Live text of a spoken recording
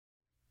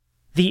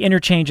The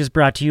Interchange is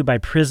brought to you by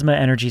Prisma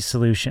Energy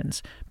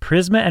Solutions.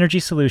 Prisma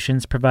Energy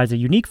Solutions provides a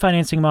unique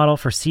financing model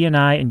for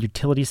C&I and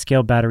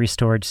utility-scale battery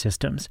storage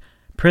systems.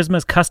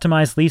 Prisma's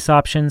customized lease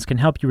options can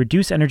help you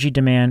reduce energy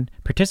demand,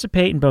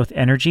 participate in both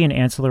energy and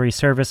ancillary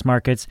service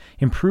markets,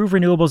 improve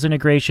renewables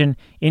integration,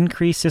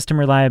 increase system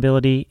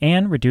reliability,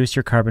 and reduce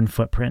your carbon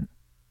footprint.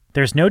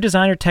 There's no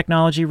design or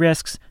technology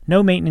risks,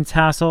 no maintenance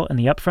hassle, and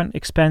the upfront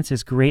expense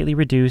is greatly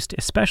reduced,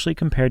 especially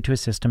compared to a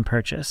system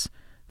purchase.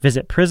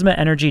 Visit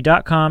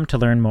PrismaEnergy.com to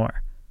learn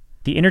more.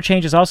 The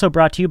Interchange is also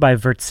brought to you by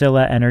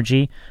Wärtsilä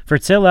Energy.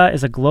 Wärtsilä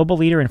is a global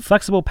leader in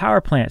flexible power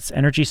plants,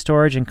 energy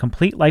storage, and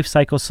complete life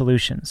cycle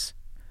solutions.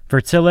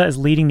 Wärtsilä is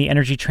leading the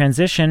energy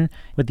transition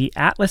with the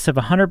Atlas of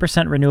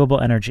 100%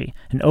 Renewable Energy,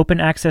 an open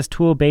access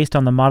tool based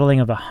on the modeling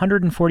of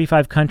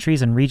 145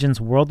 countries and regions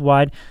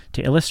worldwide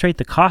to illustrate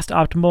the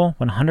cost-optimal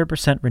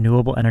 100%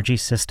 renewable energy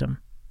system.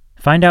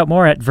 Find out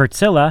more at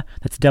Wärtsilä,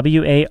 that's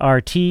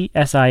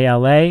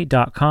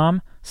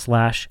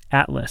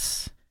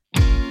WARTSILA.com/Atlas.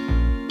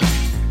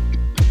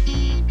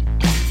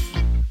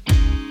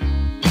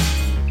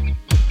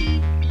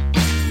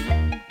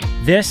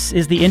 This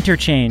is The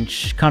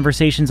Interchange,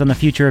 conversations on the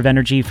future of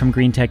energy from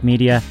Greentech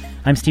Media.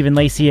 I'm Stephen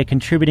Lacey, a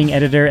contributing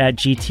editor at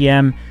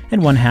GTM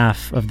and one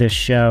half of this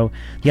show.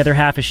 The other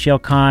half is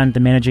Shayle Kann, the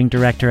managing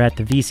director at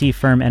the VC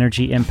firm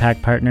Energy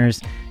Impact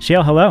Partners.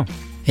 Shayle, hello.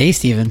 Hey,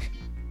 Stephen.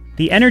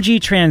 The energy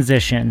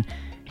transition.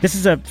 This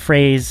is a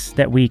phrase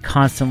that we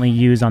constantly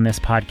use on this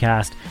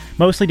podcast,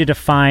 mostly to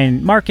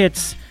define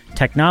markets,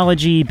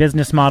 technology,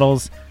 business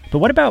models. But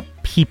what about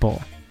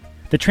people?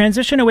 The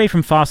transition away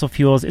from fossil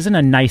fuels isn't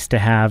a nice to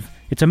have,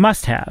 it's a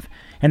must have.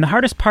 And the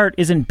hardest part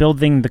isn't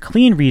building the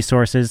clean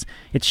resources,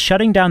 it's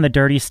shutting down the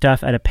dirty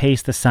stuff at a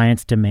pace the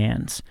science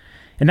demands.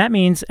 And that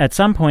means, at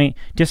some point,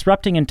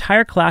 disrupting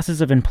entire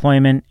classes of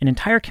employment and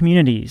entire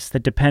communities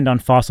that depend on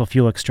fossil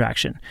fuel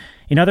extraction.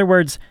 In other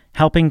words,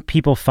 helping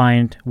people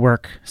find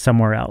work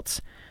somewhere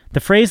else. The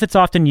phrase that's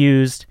often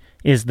used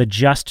is the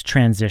just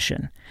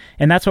transition.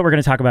 And that's what we're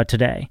going to talk about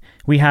today.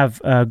 We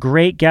have a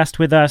great guest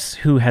with us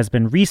who has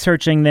been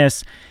researching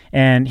this,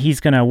 and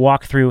he's going to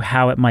walk through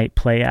how it might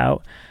play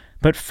out.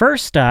 But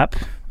first up,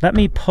 let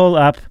me pull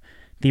up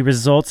the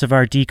results of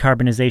our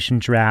decarbonization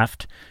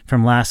draft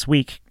from last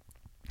week.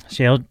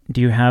 Shayle,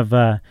 do you have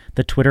the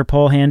Twitter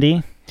poll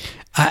handy?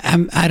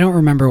 I don't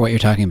remember what you're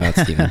talking about,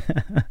 Stephen.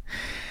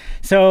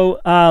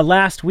 So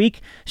last week,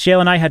 Shayle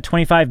and I had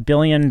 $25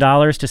 billion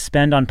to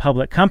spend on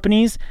public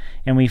companies,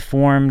 and we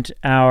formed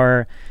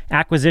our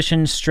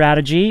acquisition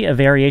strategy, a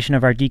variation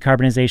of our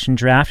decarbonization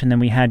draft, and then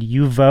we had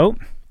you vote.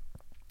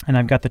 And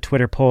I've got the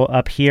Twitter poll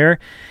up here.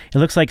 It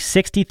looks like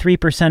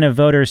 63% of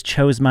voters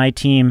chose my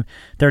team,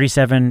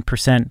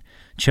 37%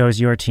 chose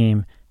your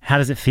team. How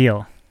does it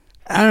feel?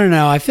 I don't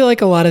know. I feel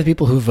like a lot of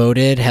people who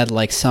voted had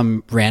like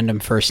some random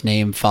first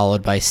name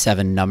followed by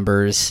 7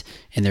 numbers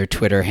in their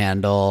Twitter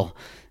handle.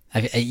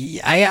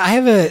 I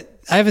have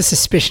a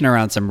suspicion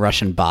around some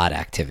Russian bot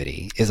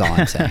activity, is all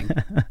I'm saying.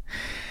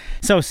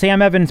 So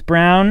Sam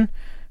Evans-Brown,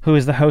 who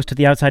is the host of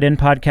the Outside In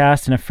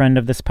podcast and a friend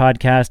of this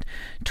podcast,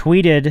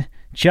 tweeted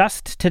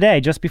just today,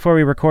 just before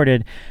we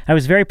recorded, "I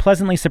was very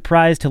pleasantly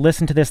surprised to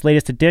listen to this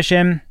latest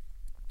edition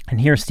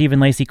and hear Stephen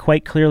Lacey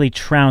quite clearly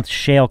trounce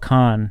Shayle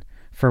Kann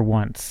for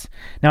once."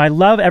 Now, I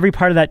love every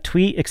part of that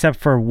tweet except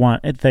for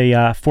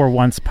the for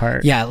once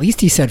part. Yeah, at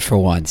least he said for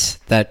once.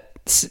 That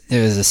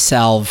it was a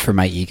salve for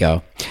my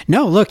ego.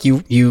 No, look,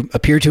 you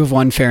appear to have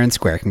won fair and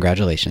square.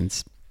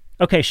 Congratulations.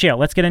 Okay, Shayle,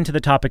 let's get into the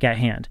topic at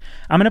hand.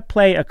 I'm going to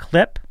play a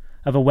clip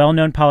of a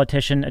well-known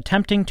politician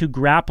attempting to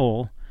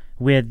grapple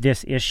with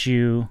this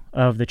issue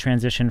of the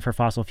transition for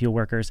fossil fuel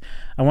workers.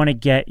 I want to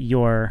get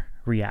your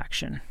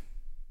reaction.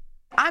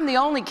 I'm the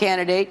only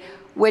candidate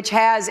which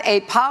has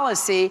a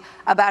policy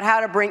about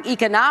how to bring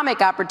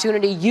economic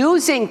opportunity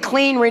using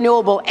clean,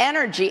 renewable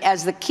energy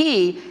as the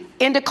key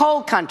into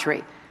coal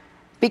country.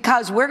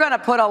 Because we're going to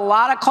put a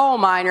lot of coal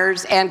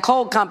miners and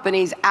coal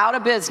companies out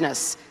of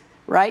business.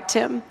 Right,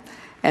 Tim?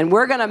 And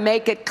we're going to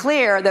make it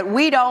clear that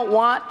we don't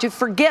want to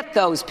forget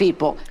those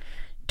people.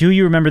 Do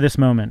you remember this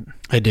moment?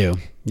 I do,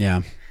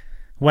 yeah.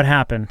 What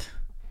happened?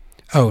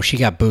 Oh, she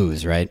got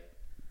booze, right?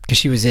 Because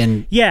she was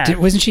in... Yeah.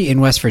 Wasn't she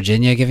in West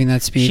Virginia giving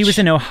that speech? She was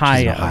in Ohio.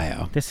 She's in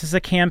Ohio. This is a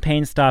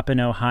campaign stop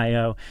in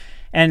Ohio.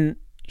 And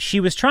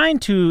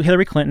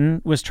Hillary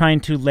Clinton was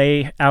trying to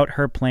lay out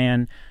her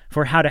plan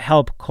for how to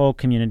help coal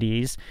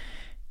communities.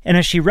 And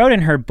as she wrote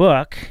in her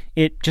book,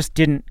 it just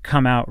didn't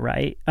come out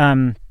right.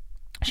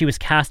 She was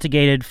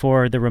castigated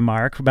for the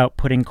remark about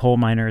putting coal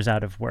miners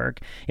out of work.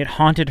 It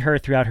haunted her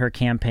throughout her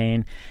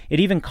campaign.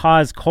 It even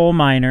caused coal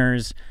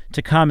miners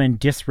to come and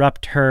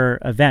disrupt her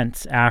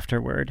events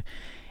afterward.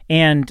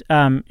 And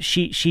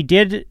she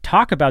did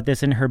talk about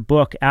this in her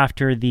book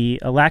after the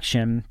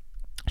election.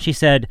 She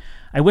said,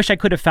 "I wish I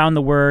could have found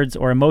the words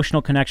or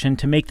emotional connection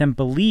to make them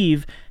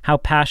believe how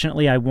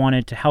passionately I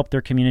wanted to help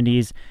their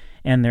communities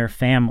and their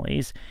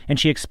families." And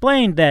she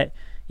explained that,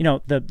 you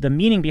know, the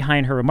meaning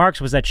behind her remarks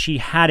was that she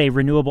had a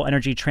renewable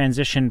energy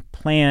transition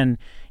plan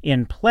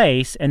in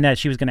place and that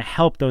she was going to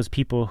help those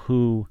people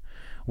who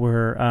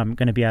were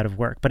going to be out of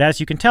work. But as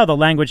you can tell, the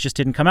language just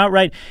didn't come out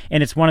right,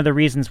 and it's one of the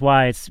reasons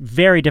why it's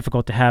very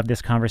difficult to have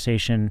this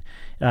conversation,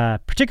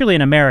 particularly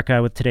in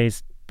America with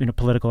today's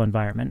political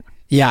environment.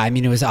 Yeah, I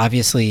mean, it was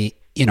obviously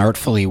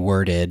inartfully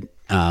worded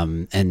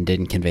and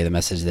didn't convey the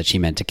message that she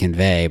meant to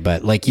convey.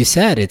 But like you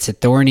said, it's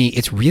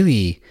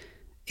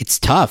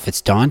tough.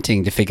 It's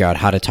daunting to figure out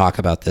how to talk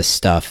about this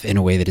stuff in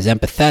a way that is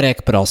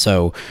empathetic, but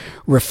also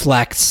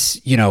reflects,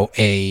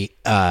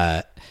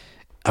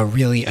 a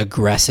really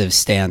aggressive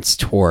stance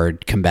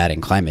toward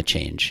combating climate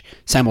change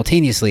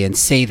simultaneously, and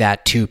say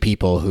that to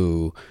people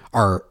who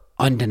are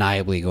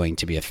undeniably going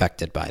to be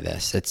affected by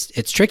this.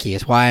 It's tricky.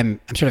 It's why I'm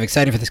sort of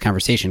excited for this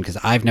conversation, because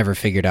I've never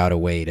figured out a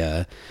way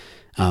to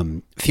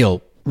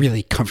feel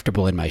really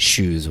comfortable in my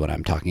shoes when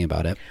I'm talking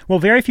about it. Well,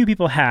 very few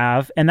people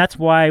have, and that's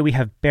why we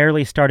have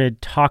barely started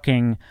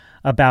talking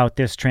about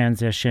this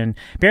transition,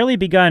 barely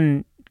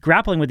begun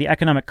grappling with the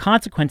economic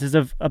consequences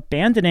of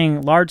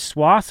abandoning large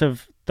swaths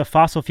of the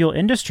fossil fuel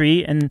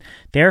industry and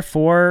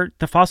therefore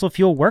the fossil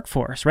fuel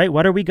workforce, right?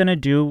 What are we going to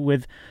do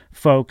with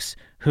folks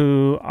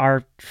who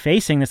are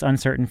facing this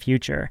uncertain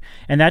future?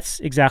 And that's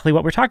exactly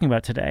what we're talking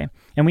about today.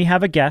 And we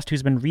have a guest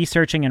who's been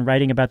researching and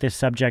writing about this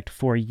subject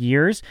for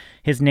years.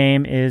 His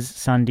name is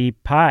Sandeep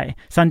Pai.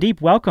 Sandeep,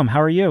 welcome.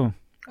 How are you?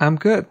 I'm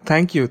good.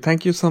 Thank you.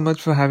 Thank you so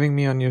much for having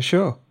me on your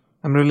show.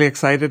 I'm really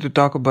excited to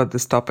talk about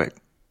this topic.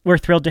 We're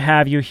thrilled to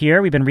have you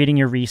here. We've been reading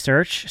your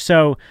research.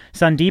 So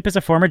Sandeep is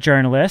a former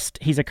journalist.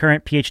 He's a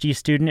current PhD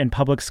student and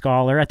public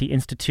scholar at the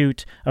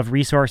Institute of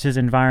Resources,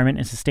 Environment,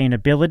 and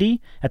Sustainability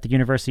at the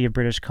University of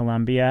British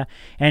Columbia.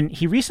 And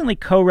he recently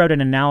co-wrote an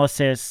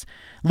analysis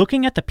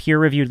looking at the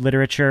peer-reviewed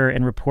literature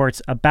and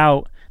reports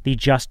about the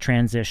just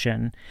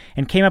transition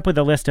and came up with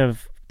a list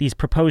of these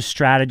proposed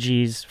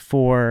strategies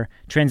for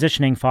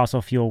transitioning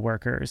fossil fuel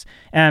workers.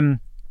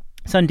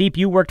 Sandeep,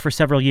 you worked for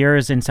several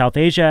years in South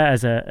Asia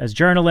as a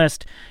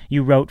journalist.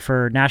 You wrote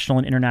for national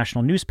and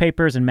international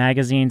newspapers and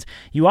magazines.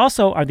 You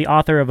also are the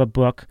author of a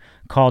book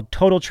called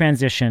Total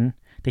Transition: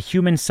 The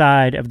Human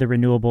Side of the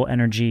Renewable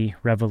Energy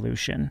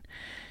Revolution.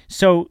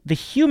 So the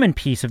human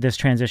piece of this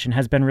transition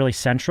has been really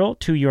central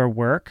to your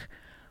work.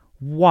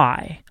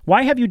 Why?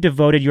 Why have you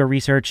devoted your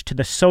research to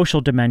the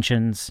social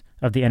dimensions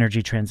of the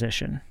energy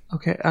transition?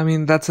 Okay, I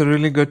mean, that's a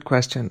really good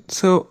question.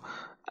 So,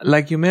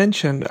 like you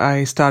mentioned,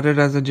 I started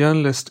as a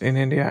journalist in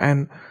India,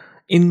 and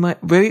in my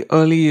very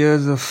early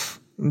years of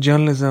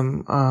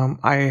journalism,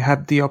 I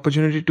had the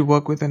opportunity to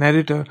work with an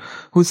editor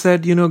who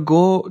said,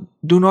 do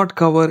not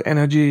cover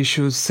energy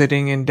issues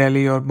sitting in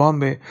Delhi or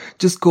Bombay.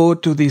 Just go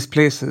to these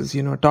places,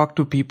 talk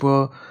to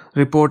people,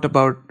 report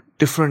about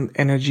different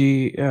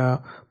energy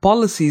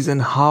policies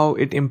and how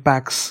it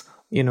impacts,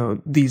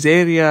 these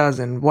areas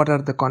and what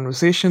are the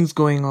conversations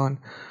going on.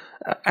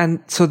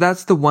 And so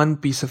that's the one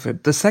piece of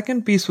it. The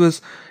second piece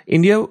was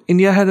India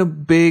had a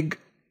big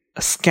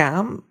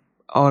scam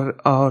or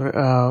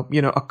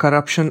a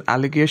corruption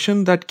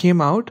allegation that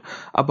came out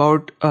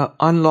about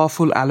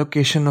unlawful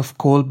allocation of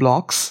coal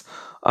blocks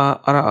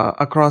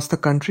across the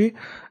country.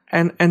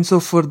 And so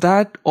for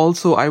that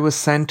also I was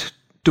sent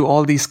to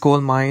all these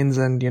coal mines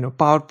and,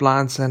 power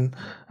plants and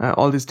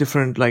all these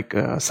different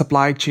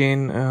supply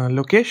chain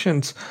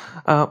locations.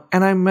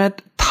 And I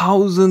met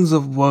thousands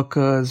of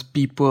workers,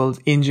 people,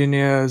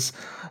 engineers,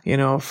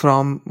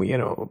 from,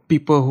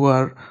 people who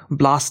are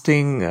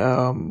blasting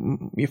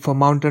for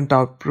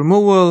mountaintop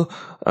removal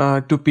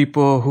to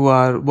people who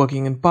are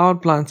working in power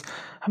plants.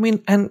 I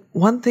mean, and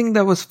one thing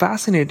that was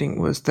fascinating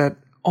was that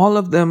all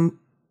of them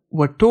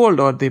were told,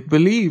 or they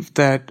believed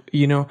that,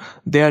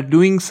 they are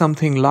doing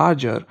something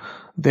larger.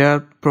 They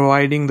are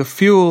providing the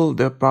fuel,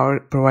 they're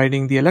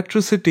providing the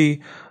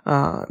electricity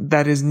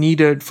that is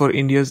needed for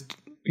India's,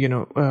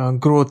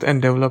 growth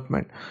and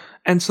development.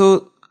 And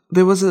so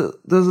there's a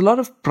lot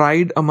of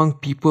pride among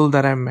people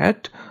that I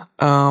met.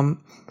 And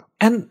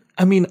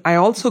I mean, I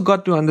also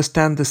got to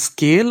understand the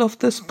scale of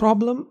this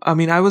problem. I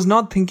mean, I was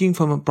not thinking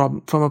from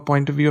a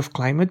point of view of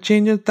climate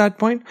change at that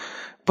point,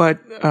 but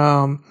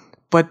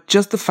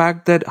just the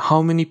fact that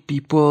how many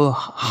people,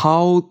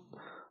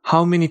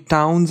 how many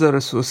towns are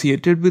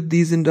associated with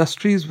these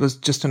industries was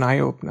just an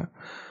eye-opener.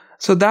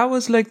 So that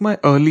was like my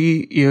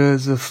early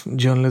years of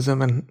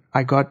journalism, and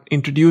I got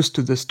introduced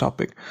to this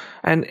topic.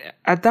 And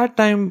at that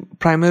time,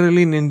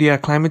 primarily in India,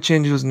 climate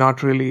change was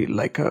not really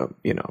like a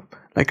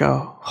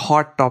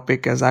hot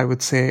topic as I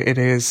would say it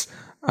is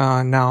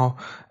now.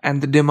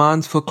 And the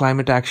demands for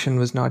climate action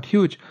was not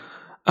huge.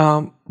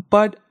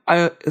 But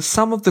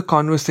some of the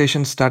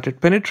conversations started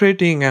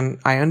penetrating, and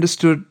I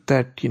understood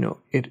that,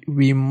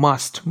 we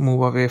must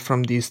move away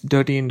from these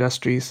dirty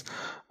industries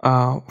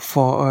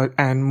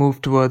and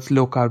move towards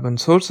low carbon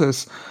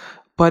sources.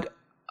 But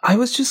I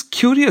was just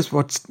curious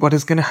what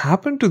is going to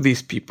happen to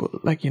these people?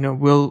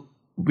 Will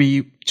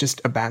we just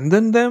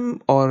abandon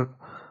them or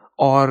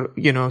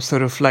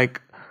sort of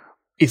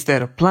is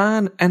there a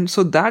plan? And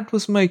so that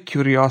was my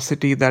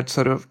curiosity that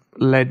sort of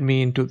led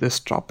me into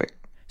this topic.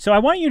 So I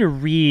want you to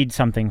read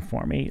something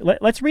for me.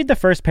 Let's read the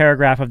first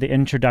paragraph of the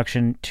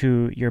introduction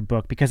to your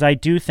book, because I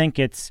do think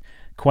it's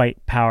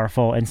quite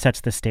powerful and sets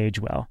the stage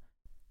well.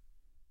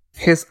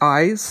 His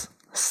eyes,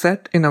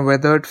 set in a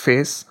weathered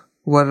face,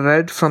 were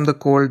red from the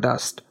coal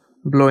dust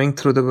blowing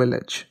through the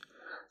village.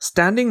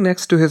 Standing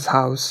next to his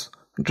house,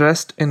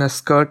 dressed in a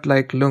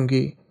skirt-like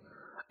lungi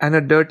and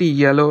a dirty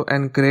yellow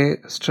and grey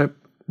strip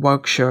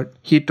work shirt,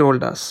 he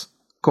told us,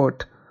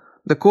 quote,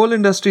 "The coal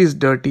industry is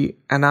dirty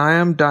and I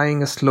am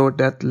dying a slow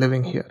death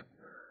living here.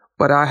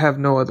 But I have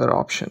no other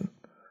option."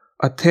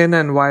 A thin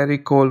and wiry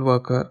coal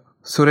worker,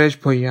 Suresh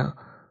Bhuiya,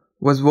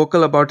 was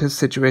vocal about his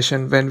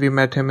situation when we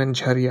met him in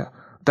Jharia,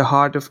 the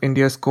heart of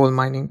India's coal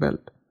mining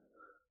belt.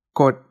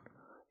 Quote,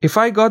 "If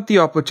I got the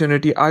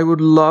opportunity, I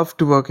would love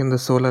to work in the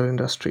solar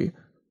industry.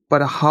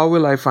 But how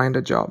will I find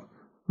a job?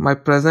 My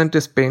present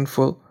is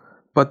painful,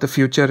 but the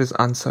future is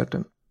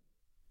uncertain."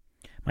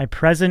 My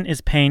present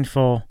is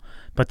painful,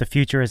 but the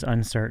future is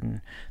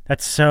uncertain.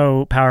 That's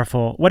so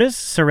powerful. What does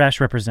Suresh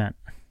represent?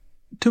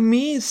 To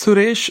me,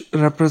 Suresh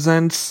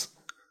represents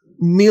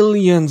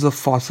millions of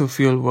fossil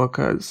fuel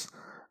workers.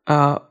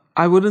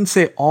 I wouldn't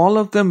say all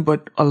of them,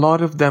 but a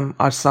lot of them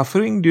are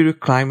suffering due to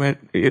climate,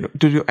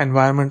 due to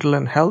environmental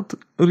and health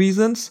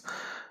reasons.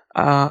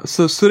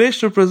 So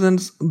Suresh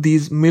represents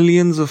these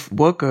millions of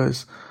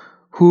workers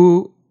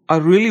who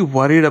are really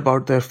worried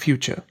about their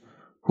future,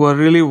 who are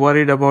really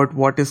worried about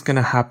what is going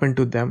to happen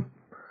to them.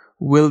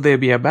 Will they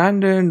be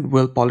abandoned?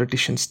 Will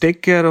politicians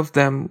take care of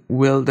them?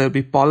 Will there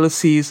be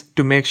policies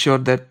to make sure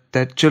that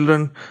their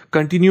children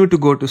continue to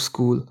go to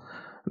school?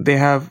 They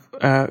have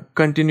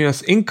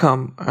continuous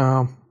income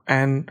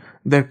and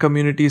their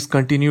communities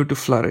continue to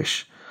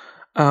flourish.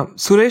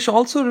 Suresh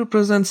also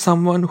represents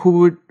someone who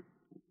would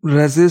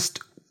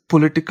resist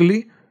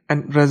politically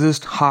and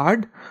resist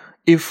hard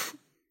if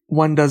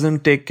one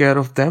doesn't take care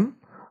of them.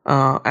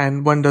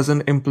 And one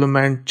doesn't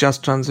implement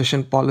just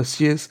transition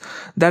policies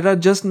that are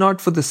just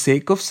not for the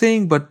sake of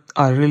saying, but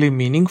are really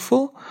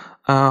meaningful.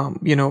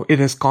 It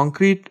is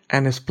concrete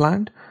and is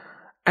planned.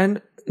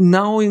 And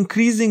now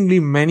increasingly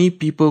many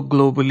people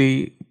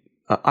globally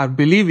are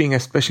believing,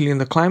 especially in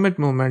the climate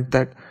movement,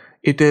 that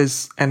it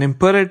is an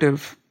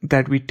imperative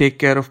that we take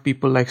care of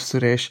people like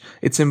Suresh.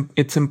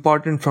 It's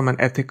important from an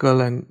ethical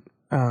and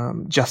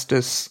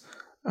justice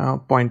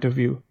point of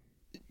view.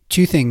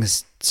 Two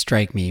things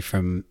strike me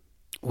from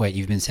what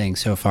you've been saying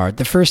so far.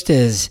 The first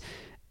is,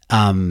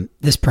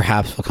 this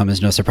perhaps will come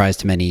as no surprise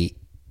to many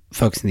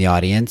folks in the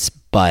audience,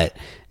 but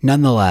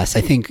nonetheless,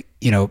 I think,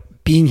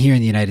 being here in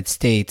the United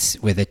States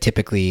with a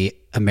typically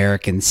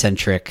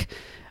American-centric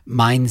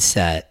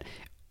mindset,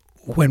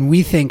 when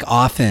we think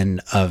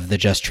often of the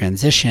just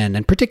transition,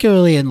 and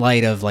particularly in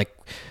light of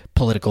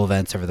political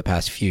events over the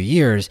past few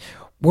years,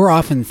 we're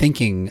often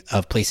thinking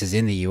of places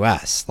in the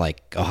U.S.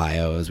 like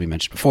Ohio, as we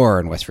mentioned before,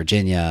 and West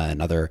Virginia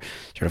and other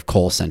sort of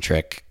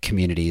coal-centric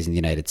communities in the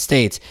United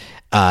States.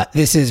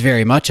 This is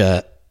very much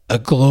a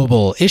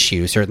global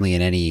issue, certainly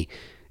in any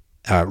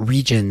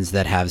regions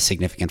that have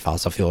significant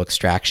fossil fuel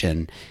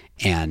extraction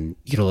and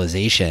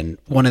utilization.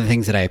 One of the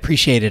things that I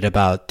appreciated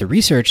about the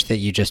research that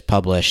you just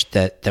published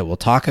that we'll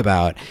talk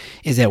about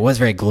is that it was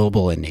very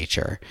global in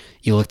nature.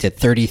 You looked at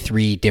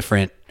 33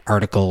 different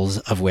articles,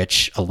 of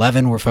which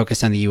 11 were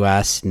focused on the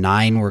US,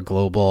 9 were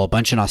global, a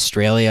bunch in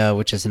Australia,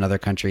 which is another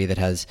country that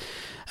has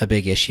a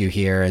big issue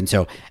here. And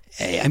so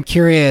I'm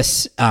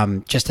curious,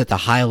 just at the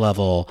high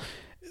level,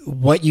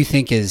 what you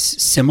think is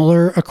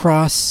similar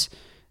across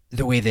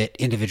the way that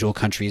individual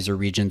countries or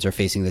regions are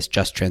facing this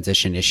just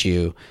transition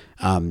issue,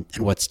 and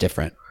what's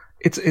different?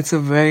 It's a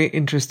very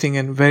interesting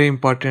and very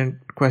important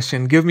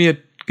question. Give me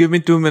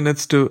 2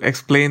 minutes to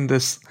explain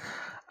this.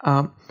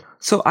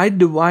 So I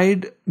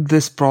divide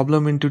this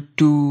problem into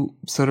two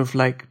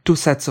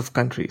sets of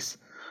countries,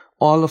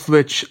 all of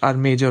which are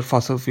major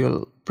fossil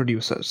fuel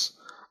producers.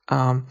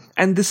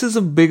 And this is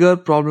a bigger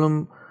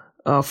problem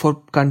for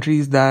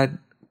countries that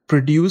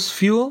produce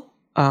fuel,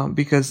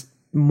 because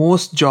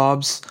most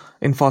jobs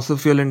in fossil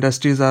fuel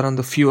industries are on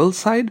the fuel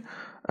side,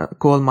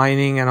 coal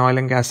mining and oil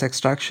and gas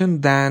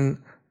extraction, than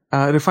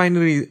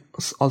refineries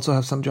also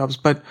have some jobs,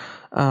 but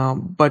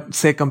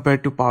say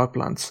compared to power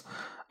plants.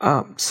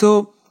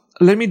 So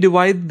let me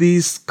divide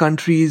these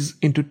countries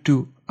into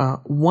two.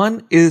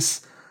 One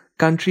is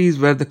countries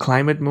where the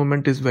climate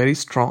movement is very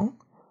strong,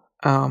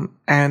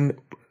 and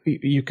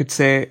you could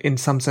say in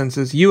some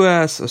senses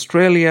US,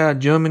 Australia,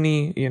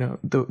 Germany,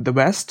 the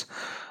West,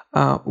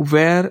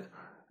 where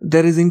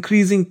there is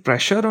increasing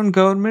pressure on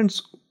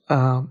governments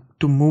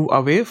to move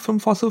away from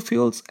fossil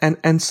fuels.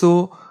 And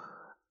so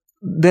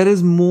there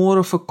is more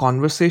of a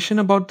conversation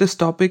about this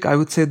topic. I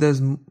would say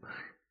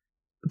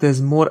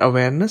there's more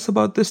awareness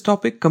about this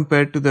topic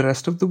compared to the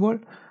rest of the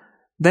world.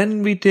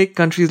 Then we take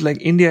countries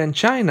like India and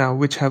China,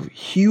 which have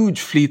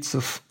huge fleets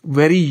of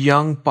very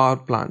young power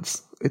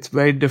plants. It's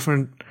very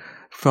different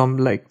from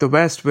the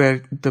West,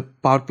 where the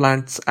power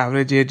plant's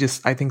average age is,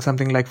 I think,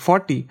 something like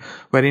 40,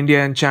 where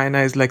India and China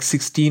is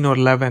 16 or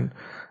 11.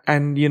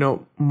 And,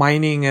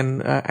 mining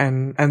and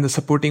the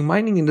supporting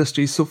mining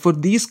industry. So for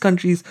these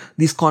countries,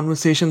 these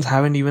conversations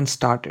haven't even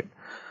started.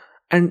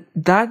 And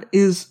that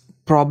is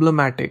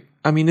problematic.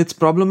 I mean, it's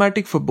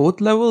problematic for both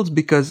levels,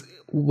 because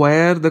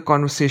where the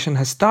conversation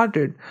has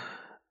started,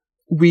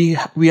 we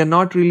are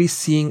not really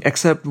seeing,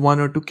 except one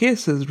or two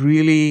cases,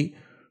 really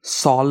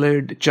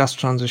solid just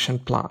transition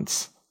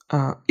plans.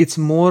 It's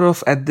more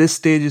of, at this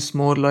stage, it's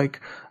more like,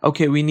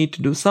 okay, we need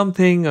to do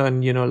something,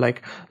 and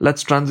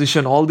let's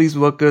transition all these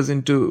workers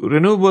into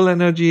renewable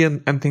energy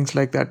and things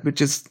like that,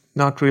 which is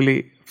not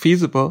really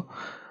feasible.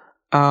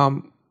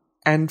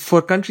 And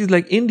for countries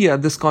like India,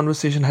 this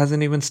conversation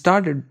hasn't even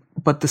started,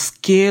 but the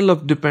scale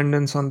of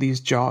dependence on these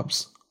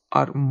jobs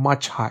are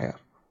much higher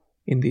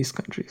in these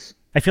countries.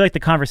 I feel like the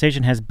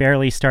conversation has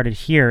barely started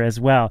here as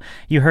well.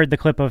 You heard the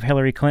clip of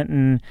Hillary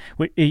Clinton.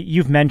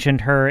 You've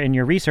mentioned her in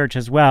your research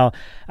as well.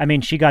 I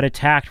mean, she got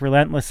attacked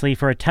relentlessly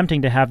for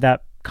attempting to have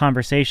that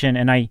conversation.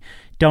 And I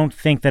don't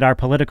think that our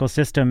political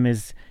system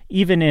is,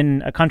 even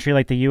in a country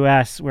like the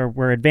US, where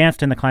we're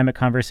advanced in the climate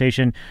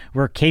conversation,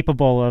 we're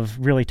capable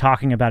of really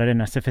talking about it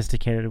in a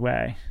sophisticated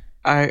way.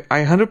 I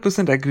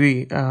 100%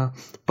 agree.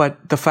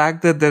 But the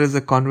fact that there is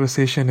a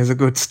conversation is a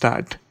good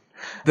start.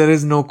 There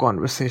is no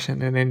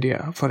conversation in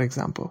India, for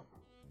example.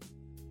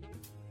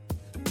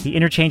 The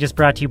Interchange is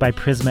brought to you by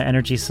Prisma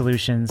Energy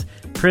Solutions.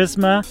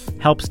 Prisma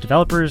helps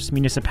developers,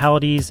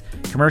 municipalities,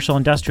 commercial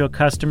industrial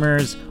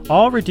customers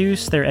all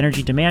reduce their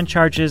energy demand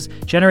charges,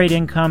 generate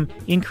income,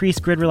 increase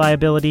grid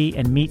reliability,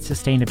 and meet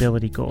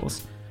sustainability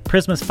goals.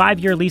 Prisma's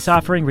 5-year lease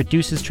offering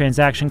reduces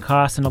transaction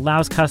costs and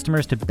allows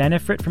customers to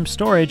benefit from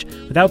storage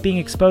without being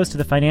exposed to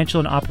the financial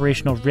and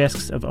operational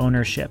risks of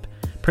ownership.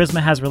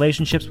 Prisma has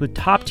relationships with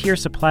top-tier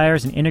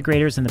suppliers and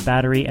integrators in the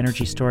battery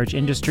energy storage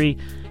industry,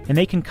 and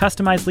they can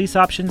customize lease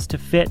options to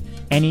fit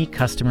any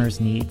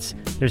customer's needs.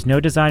 There's no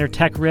design or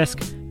tech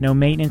risk, no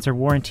maintenance or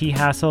warranty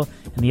hassle,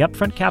 and the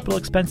upfront capital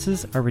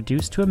expenses are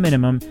reduced to a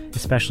minimum,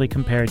 especially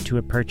compared to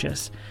a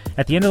purchase.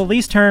 At the end of the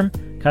lease term,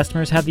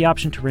 customers have the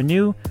option to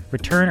renew,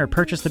 return, or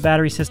purchase the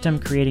battery system,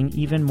 creating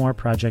even more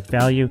project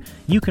value.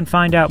 You can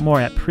find out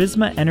more at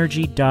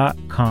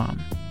prismaenergy.com.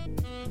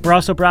 We're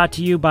also brought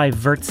to you by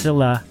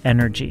Wärtsilä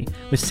Energy.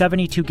 With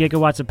 72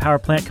 gigawatts of power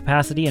plant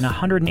capacity in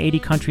 180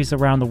 countries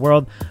around the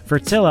world,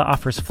 Wärtsilä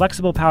offers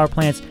flexible power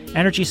plants,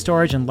 energy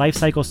storage, and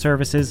lifecycle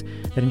services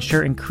that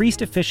ensure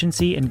increased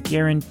efficiency and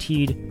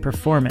guaranteed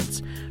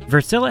performance.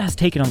 Wärtsilä has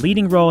taken a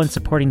leading role in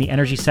supporting the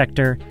energy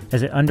sector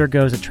as it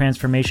undergoes a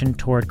transformation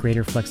toward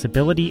greater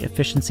flexibility,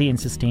 efficiency, and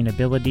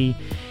sustainability.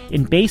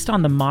 And based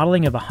on the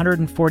modeling of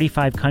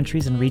 145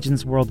 countries and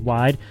regions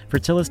worldwide,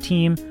 Wärtsilä's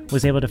team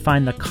was able to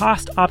find the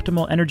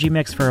cost-optimal energy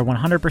mix for a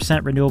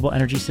 100% renewable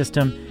energy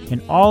system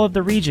in all of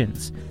the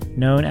regions,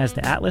 known as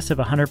the Atlas of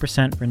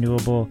 100%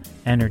 Renewable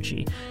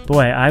Energy.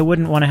 Boy, I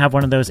wouldn't want to have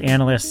one of those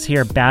analysts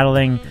here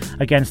battling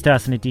against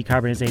us in a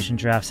decarbonization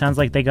draft. Sounds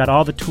like they got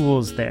all the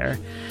tools there.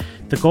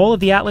 The goal of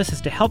the Atlas is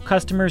to help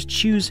customers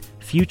choose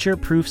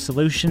future-proof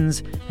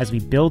solutions as we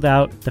build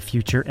out the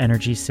future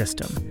energy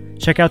system.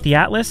 Check out the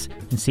Atlas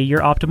and see your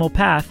optimal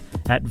path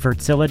at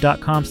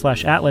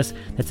wärtsilä.com/atlas.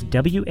 That's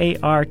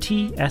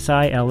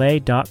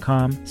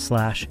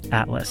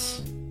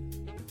WARTSILA.com/atlas.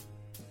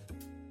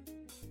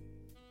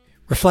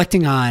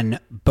 Reflecting on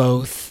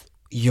both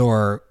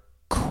your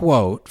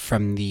quote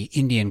from the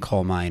Indian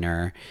coal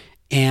miner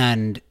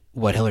and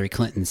what Hillary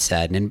Clinton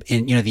said. And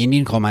the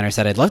Indian coal miner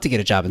said, I'd love to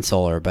get a job in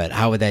solar, but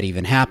how would that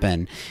even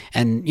happen?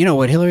 And,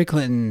 what Hillary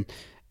Clinton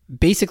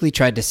basically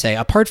tried to say,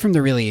 apart from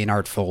the really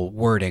inartful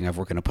wording of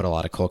we're going to put a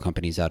lot of coal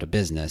companies out of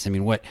business, I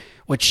mean, what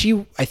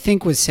she, I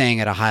think, was saying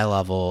at a high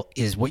level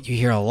is what you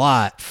hear a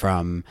lot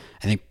from,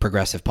 I think,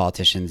 progressive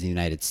politicians in the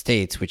United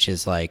States, which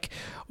is like,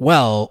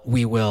 well,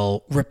 we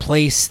will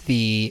replace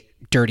the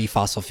dirty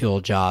fossil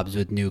fuel jobs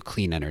with new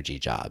clean energy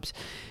jobs.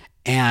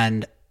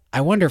 And I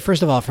wonder,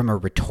 first of all, from a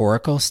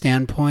rhetorical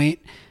standpoint,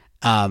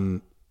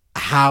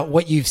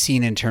 what you've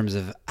seen in terms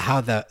of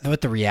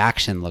what the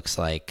reaction looks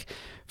like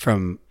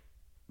from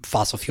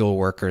fossil fuel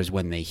workers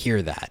when they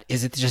hear that.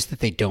 Is it just that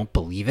they don't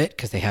believe it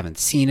because they haven't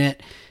seen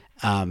it?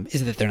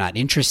 Is it that they're not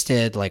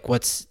interested? Like,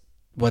 what's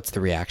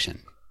the reaction?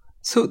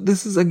 So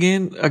this is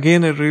again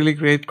a really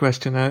great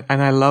question,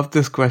 and I love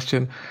this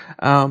question.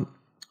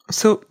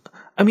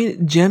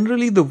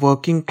 Generally the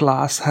working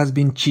class has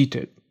been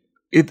cheated.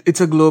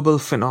 It's a global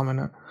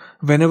phenomenon.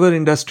 Whenever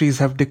industries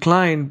have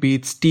declined, be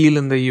it steel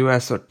in the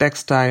US or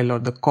textile or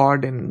the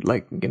cord in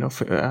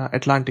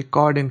Atlantic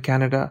cord in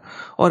Canada,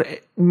 or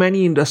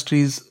many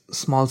industries,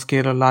 small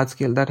scale or large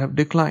scale, that have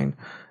declined,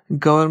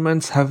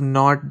 governments have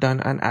not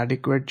done an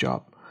adequate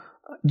job.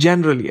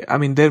 Generally,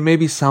 there may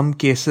be some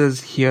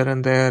cases here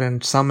and there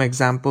and some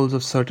examples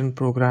of certain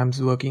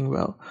programs working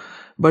well,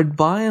 but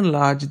by and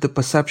large, the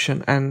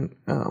perception, and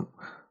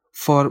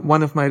for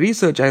one of my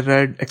research, I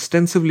read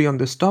extensively on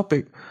this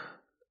topic,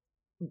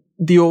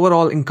 the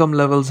overall income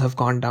levels have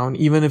gone down,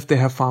 even if they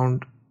have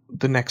found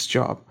the next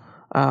job.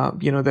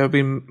 There have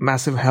been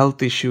massive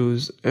health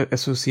issues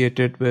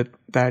associated with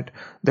that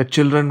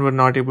children were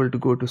not able to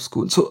go to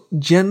school. So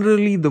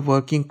generally, the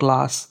working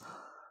class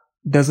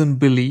doesn't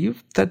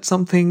believe that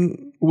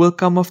something will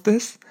come of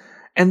this.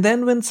 And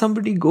then when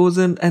somebody goes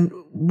in, and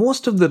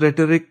most of the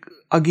rhetoric,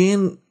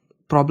 again,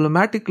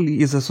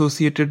 problematically is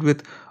associated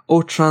with,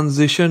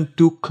 transition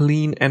to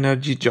clean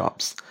energy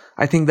jobs.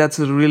 I think that's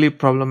a really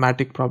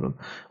problematic problem.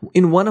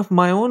 In one of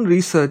my own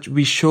research,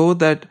 we show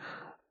that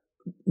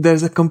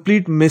there's a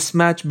complete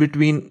mismatch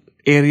between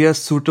areas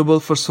suitable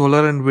for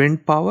solar and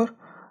wind power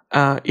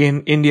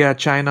in India,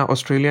 China,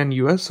 Australia, and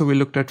US. So we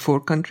looked at 4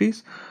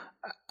 countries.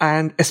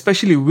 And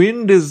especially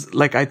wind is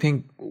like, I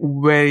think,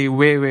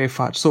 way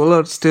far.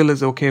 Solar still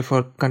is okay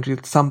for countries,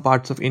 some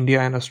parts of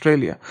India and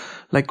Australia.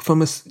 Like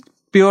from a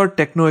pure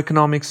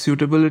techno-economic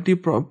suitability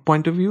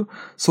point of view,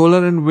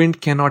 solar and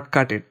wind cannot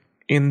cut it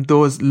in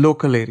those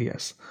local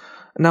areas.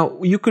 Now,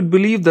 you could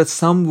believe that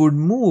some would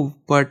move,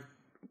 but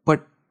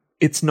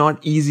it's not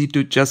easy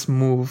to just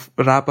move,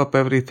 wrap up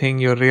everything,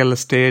 your real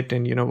estate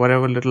and,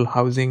 whatever little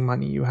housing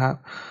money you have.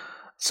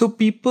 So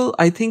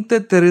I think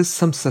that there is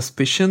some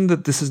suspicion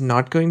that this is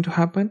not going to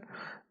happen.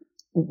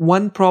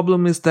 One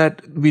problem is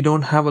that we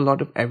don't have a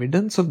lot of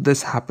evidence of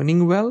this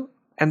happening well.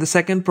 And the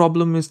second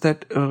problem is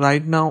that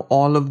right now,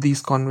 all of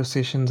these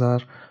conversations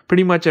are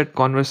pretty much at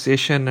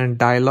conversation and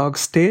dialogue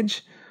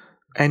stage.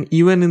 And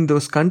even in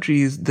those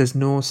countries, there's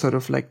no sort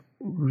of like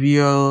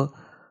real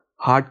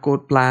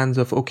hardcore plans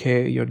of,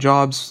 okay,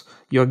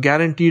 you're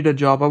guaranteed a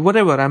job or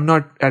whatever. I'm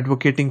not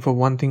advocating for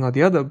one thing or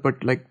the other,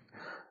 but like,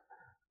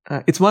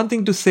 it's one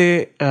thing to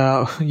say,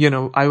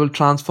 I will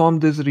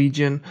transform this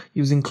region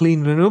using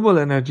clean renewable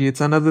energy.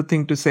 It's another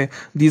thing to say,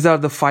 these are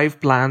the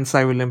 5 plans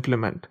I will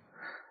implement.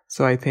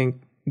 So I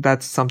think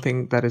that's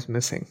something that is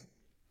missing.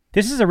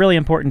 This is a really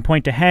important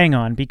point to hang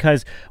on,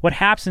 because what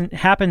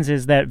happens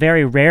is that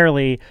very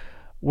rarely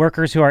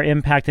workers who are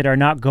impacted are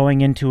not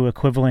going into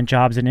equivalent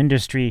jobs in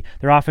industry.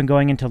 They're often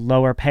going into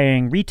lower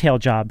paying retail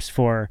jobs,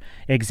 for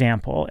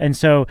example. And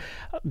so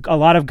a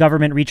lot of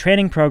government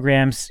retraining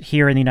programs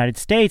here in the United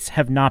States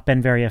have not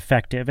been very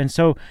effective. And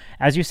so,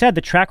 as you said,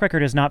 the track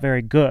record is not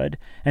very good.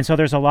 And so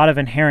there's a lot of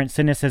inherent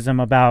cynicism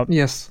about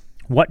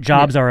what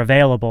jobs are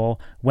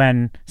available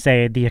when,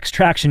 say, the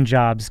extraction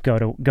jobs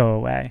go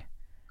away.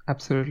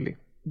 Absolutely.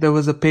 There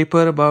was a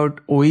paper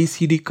about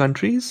OECD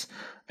countries,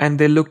 and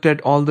they looked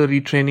at all the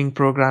retraining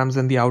programs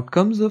and the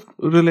outcomes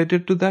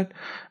related to that.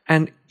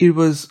 And it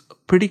was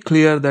pretty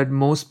clear that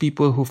most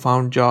people who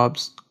found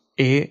jobs,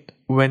 A,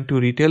 went to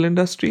retail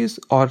industries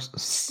or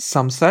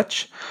some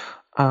such,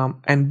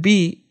 and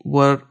B,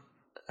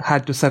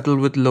 had to settle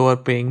with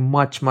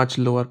much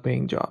lower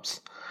paying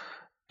jobs.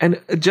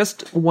 And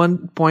just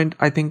one point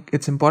I think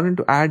it's important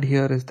to add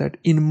here is that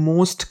in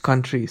most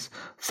countries,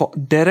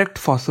 direct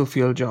fossil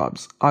fuel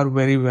jobs are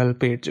very well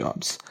paid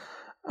jobs.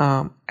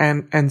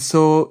 And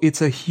so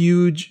it's a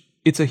huge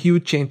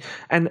change.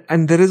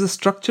 And there is a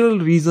structural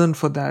reason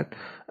for that.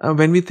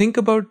 When we think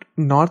about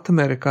North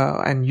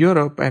America and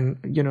Europe and,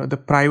 the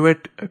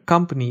private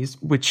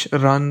companies which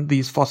run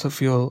these fossil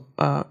fuel,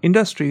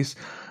 industries,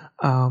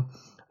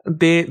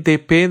 they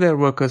pay their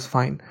workers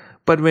fine.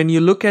 But when you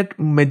look at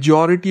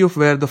majority of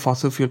where the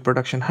fossil fuel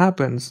production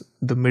happens,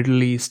 the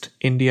Middle East,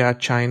 India,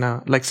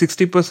 China, like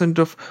 60%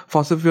 of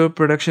fossil fuel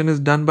production is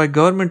done by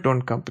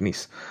government-owned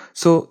companies.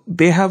 So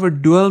they have a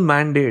dual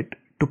mandate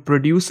to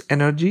produce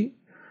energy,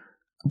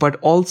 but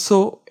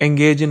also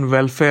engage in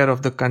welfare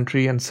of the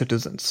country and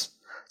citizens.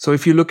 So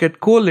if you look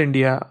at Coal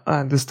India,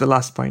 this is the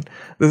last point.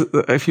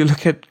 If you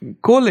look at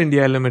Coal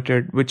India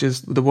Limited, which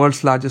is the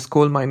world's largest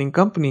coal mining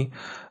company,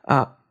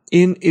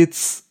 in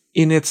its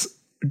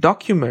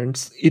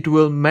documents, it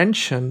will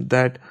mention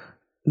that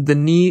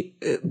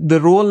the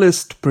role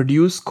is to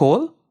produce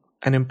coal,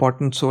 an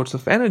important source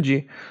of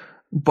energy,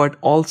 but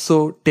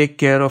also take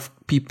care of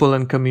people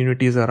and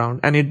communities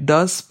around. And it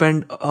does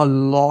spend a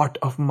lot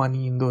of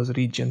money in those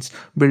regions,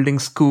 building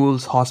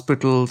schools,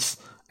 hospitals,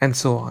 and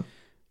so on.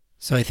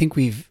 So I think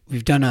we've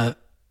done a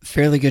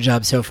fairly good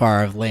job so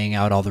far of laying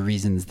out all the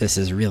reasons this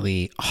is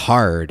really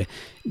hard.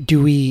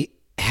 Do we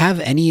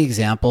have any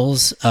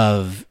examples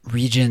of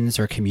regions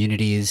or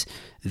communities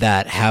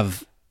that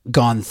have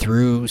gone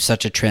through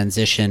such a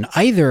transition,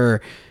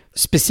 either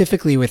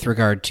specifically with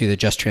regard to the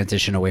just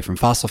transition away from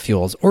fossil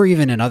fuels, or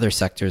even in other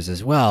sectors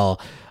as well,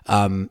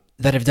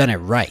 that have done it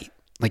right?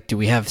 Like, do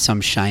we have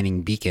some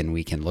shining beacon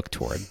we can look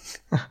toward?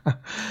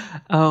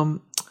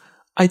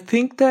 I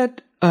think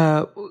that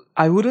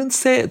I wouldn't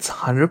say it's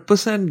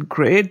 100%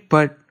 great,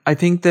 but I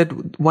think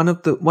that one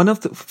of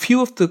the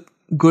few of the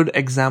good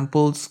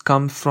examples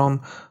come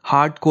from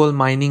hard coal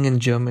mining in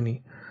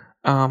Germany.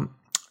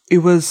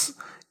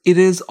 It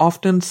is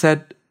often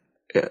said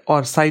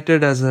or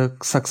cited as a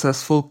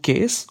successful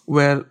case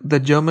where the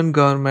German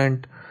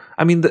government,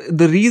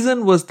 the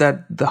reason was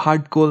that the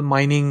hard coal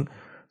mining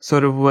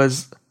sort of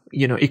was,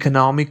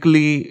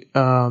 economically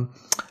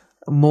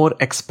more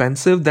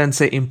expensive than,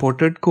 say,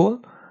 imported coal.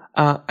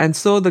 And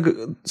so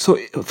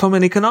from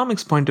an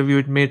economics point of view,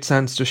 it made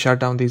sense to shut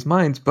down these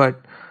mines,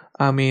 but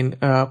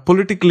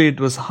politically it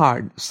was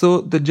hard.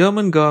 So the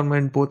German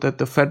government, both at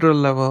the federal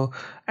level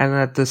and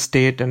at the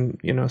state and,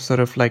 sort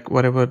of like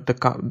whatever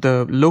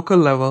the local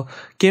level,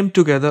 came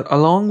together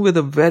along with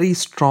a very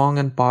strong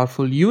and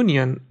powerful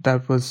union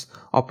that was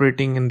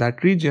operating in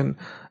that region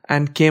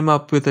and came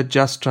up with a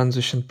just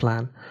transition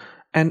plan.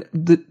 And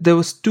there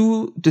was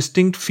 2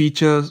 distinct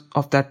features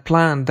of that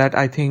plan that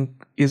I think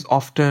is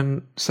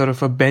often sort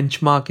of a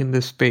benchmark in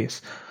this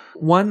space.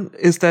 One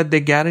is that they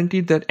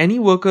guaranteed that any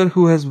worker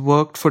who has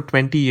worked for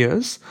 20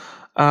 years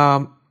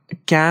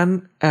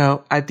can,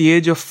 at the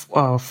age of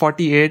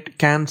 48,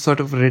 can sort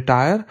of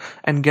retire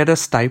and get a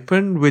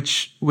stipend,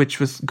 which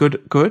was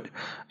good.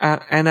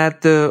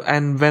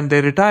 And when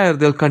they retire,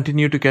 they'll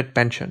continue to get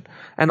pension.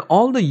 And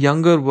all the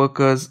younger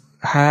workers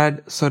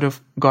had sort of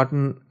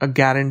gotten a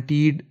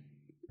guaranteed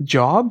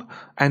job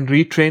and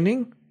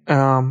retraining,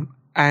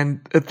 and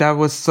that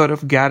was sort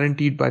of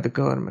guaranteed by the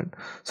government.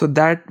 So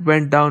that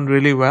went down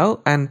really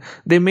well, and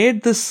they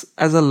made this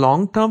as a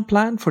long-term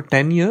plan for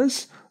 10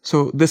 years.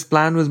 So this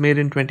plan was made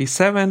in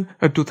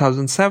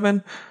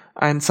 2007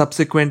 and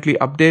subsequently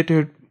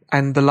updated,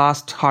 and the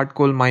last hard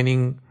coal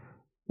mining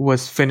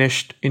was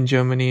finished in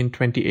Germany in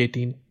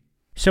 2018.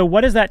 So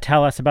what does that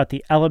tell us about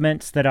the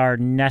elements that are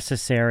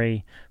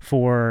necessary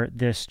for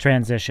this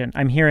transition?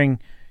 I'm hearing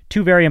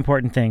two very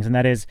important things, and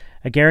that is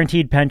a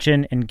guaranteed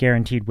pension and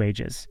guaranteed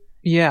wages.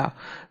 Yeah.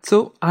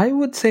 So I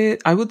would say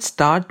I would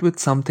start with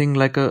something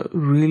like a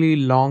really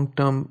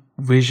long-term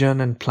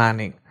vision and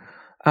planning.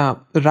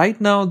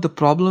 Right now, the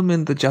problem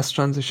in the just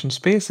transition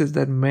space is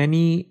that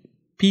many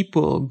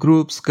people,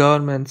 groups,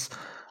 governments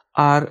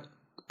are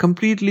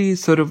completely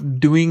sort of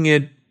doing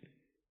it,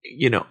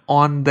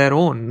 on their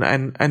own,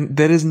 and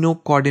there is no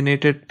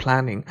coordinated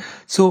planning.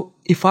 So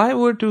if I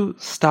were to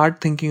start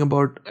thinking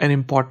about an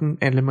important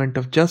element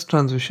of just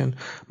transition,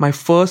 my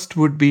first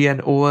would be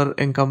an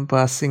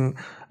over-encompassing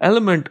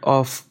element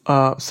of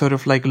sort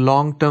of like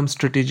long-term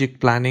strategic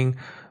planning,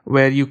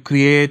 where you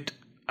create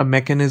a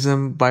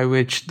mechanism by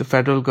which the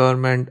federal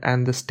government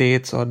and the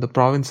states or the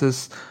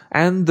provinces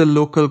and the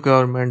local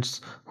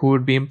governments who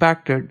would be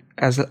impacted,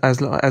 as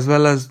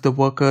well as the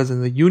workers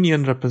and the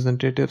union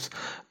representatives,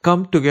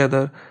 come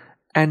together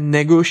and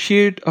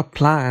negotiate a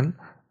plan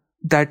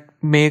that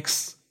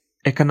makes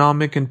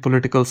economic and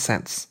political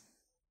sense.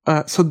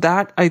 So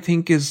that, I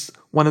think, is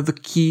one of the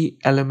key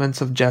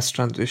elements of just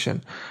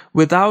transition.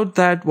 Without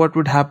that, what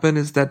would happen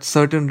is that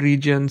certain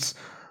regions,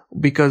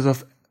 because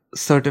of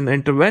certain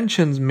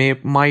interventions,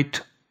 might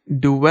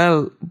do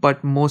well,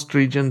 but most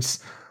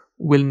regions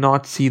will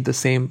not see the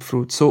same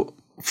fruit. So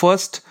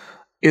first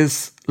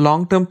is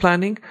long-term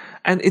planning,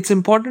 and it's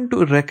important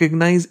to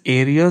recognize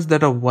areas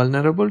that are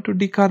vulnerable to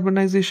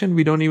decarbonization.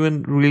 We don't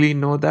even really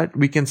know that.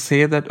 We can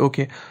say that,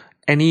 okay,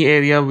 any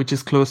area which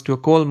is close to a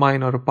coal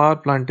mine or a power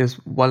plant is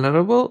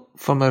vulnerable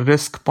from a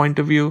risk point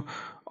of view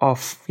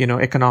of,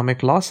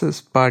 economic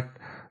losses, but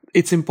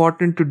it's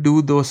important to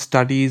do those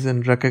studies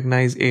and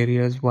recognize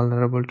areas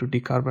vulnerable to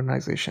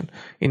decarbonization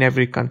in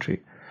every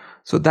country.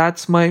 So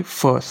that's my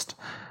first.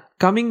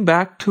 Coming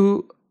back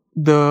to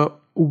the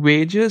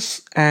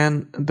wages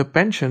and the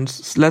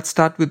pensions, let's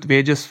start with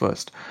wages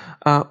first.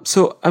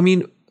 So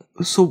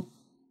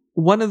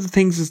one of the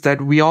things is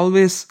that we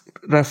always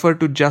refer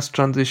to just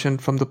transition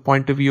from the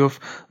point of view of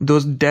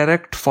those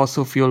direct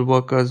fossil fuel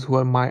workers who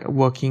are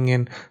working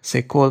in,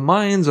 say, coal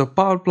mines or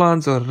power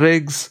plants or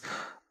rigs,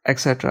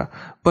 etc.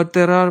 But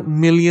there are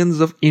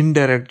millions of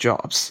indirect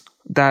jobs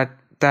that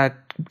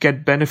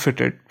get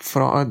benefited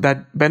from,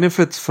 that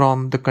benefits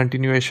from the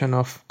continuation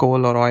of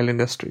coal or oil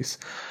industries.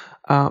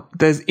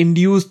 There's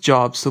induced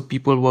jobs, so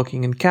people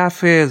working in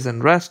cafes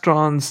and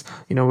restaurants,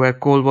 where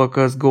coal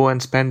workers go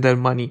and spend their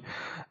money.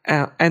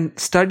 And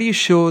studies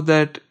show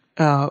that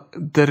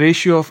the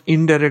ratio of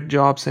indirect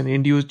jobs and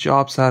induced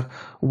jobs are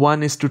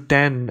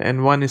 1:10 and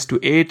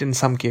 1:8 in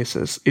some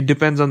cases. It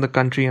depends on the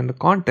country and the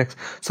context.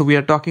 So we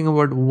are talking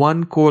about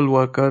one coal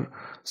worker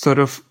sort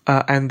of,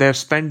 and their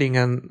spending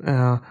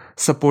and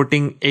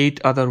supporting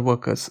 8 other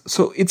workers.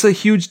 So it's a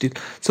huge deal.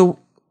 So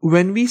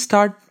when we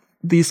start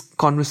these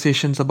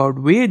conversations about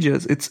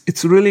wages,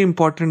 it's really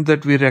important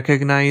that we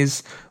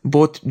recognize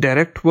both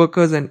direct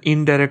workers and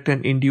indirect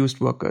and induced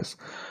workers,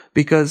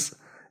 because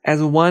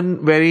as one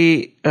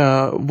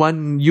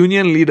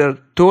union leader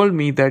told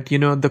me that,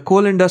 the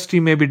coal industry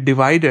may be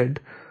divided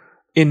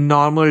in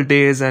normal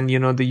days, and,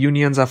 the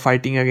unions are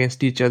fighting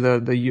against each other.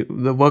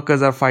 The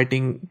workers are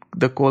fighting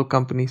the coal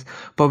companies.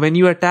 But when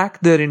you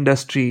attack their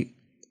industry,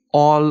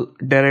 all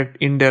direct,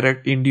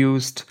 indirect,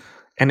 induced,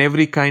 and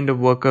every kind of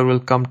worker will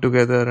come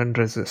together and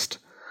resist.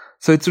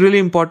 So it's really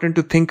important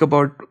to think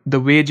about the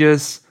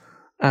wages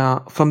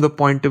from the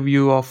point of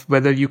view of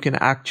whether you can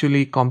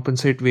actually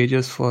compensate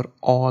wages for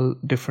all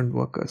different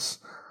workers.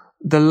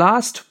 The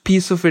last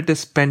piece of it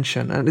is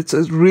pension, and it's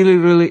a really,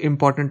 really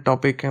important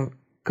topic and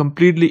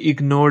completely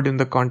ignored in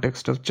the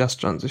context of just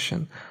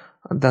transition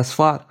thus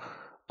far.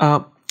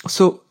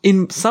 So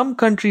in some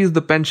countries,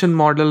 the pension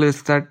model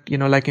is that,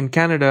 like in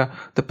Canada,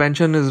 the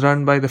pension is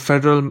run by the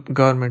federal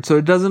government. So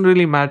it doesn't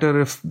really matter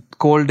if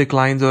coal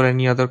declines or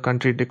any other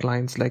country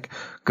declines, like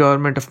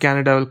government of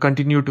Canada will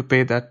continue to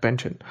pay that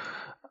pension.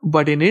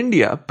 But in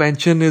India,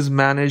 pension is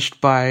managed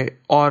by,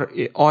 or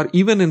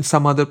even in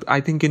some other,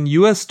 I think in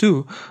US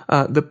too,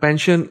 the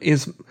pension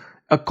is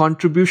a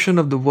contribution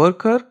of the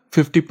worker,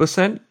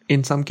 50%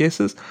 in some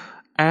cases,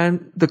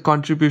 and the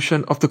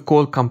contribution of the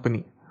coal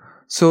company.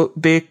 So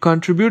they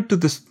contribute to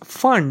this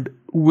fund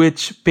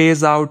which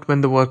pays out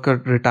when the worker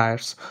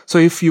retires. So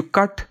if you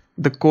cut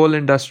the coal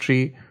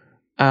industry,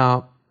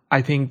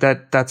 I think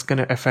that's going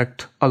to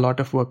affect a lot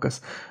of workers.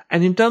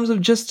 And in terms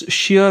of just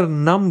sheer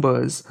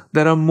numbers,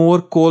 there are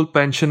more coal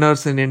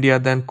pensioners in India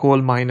than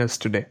coal miners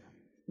today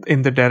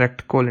in the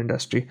direct coal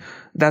industry.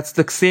 That's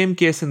the same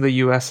case in the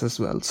US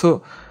as well.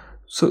 So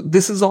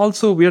this is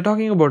also, we are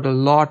talking about a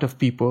lot of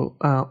people,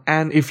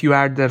 and if you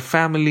add their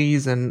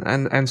families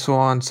and so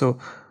on, so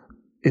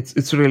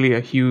it's really a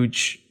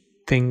huge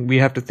thing we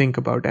have to think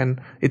about. And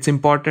it's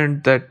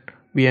important that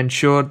we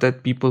ensure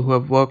that people who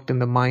have worked in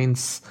the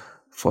mines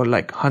for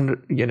like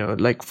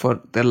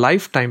for their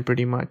lifetime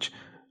pretty much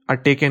are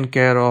taken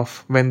care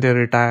of when they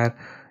retire,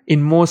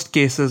 in most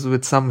cases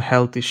with some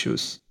health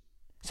issues.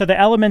 So the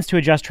elements to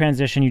a just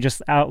transition you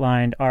just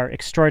outlined are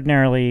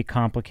extraordinarily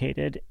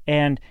complicated.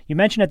 And you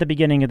mentioned at the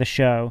beginning of the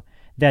show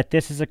that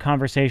this is a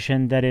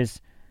conversation that is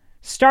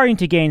starting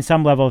to gain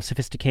some level of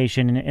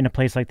sophistication in a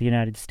place like the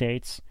United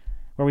States,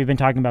 where we've been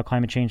talking about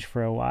climate change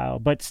for a while.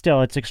 But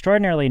still, it's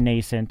extraordinarily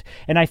nascent.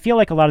 And I feel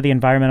like a lot of the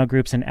environmental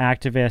groups and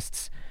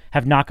activists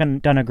have not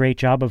done a great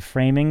job of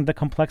framing the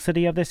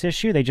complexity of this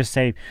issue. They just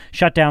say,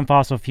 shut down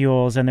fossil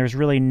fuels, and there's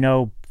really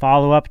no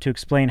follow-up to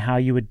explain how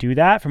you would do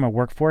that from a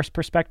workforce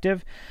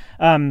perspective.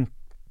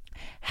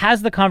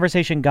 Has the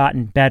conversation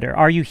gotten better?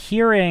 Are you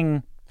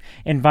hearing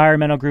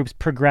environmental groups,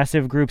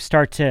 progressive groups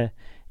start to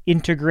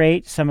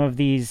integrate some of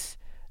these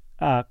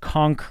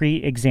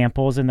concrete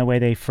examples in the way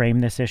they frame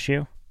this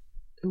issue?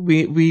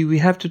 We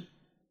have to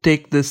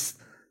take this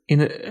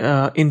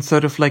in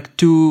sort of like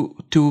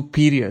two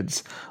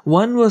periods.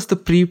 One was the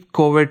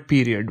pre-COVID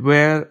period,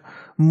 where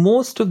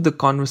most of the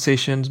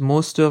conversations,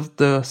 most of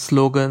the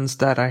slogans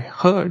that I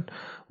heard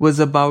was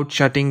about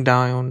shutting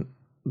down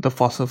the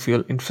fossil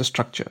fuel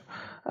infrastructure.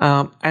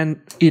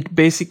 And it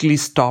basically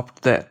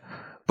stopped there.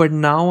 But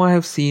now I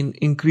have seen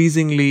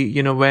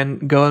increasingly,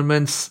 when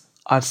governments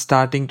are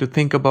starting to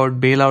think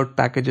about bailout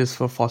packages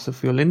for fossil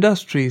fuel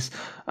industries,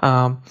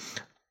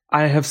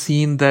 I have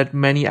seen that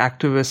many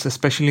activists,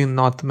 especially in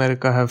North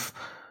America,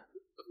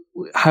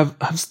 have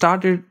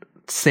started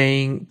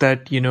saying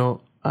that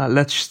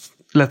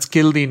let's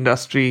kill the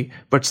industry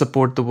but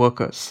support the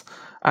workers,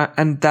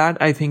 and that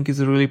I think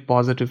is a really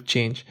positive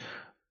change.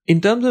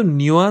 In terms of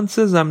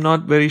nuances, I'm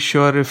not very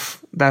sure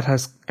if that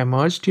has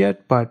emerged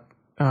yet, but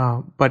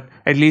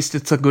at least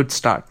it's a good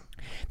start.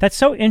 That's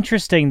so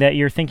interesting that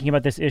you're thinking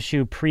about this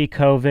issue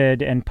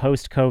pre-COVID and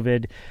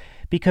post-COVID,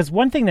 because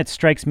one thing that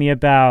strikes me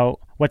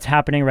about what's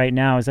happening right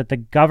now is that the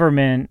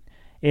government,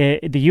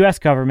 the U.S.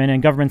 government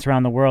and governments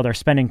around the world are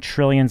spending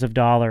trillions of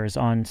dollars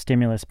on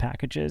stimulus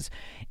packages.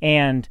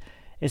 And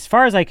as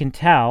far as I can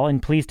tell,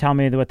 and please tell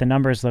me what the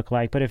numbers look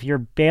like, but if you're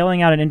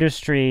bailing out an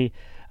industry,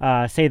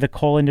 say the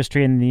coal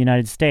industry in the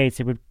United States,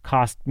 it would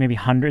cost maybe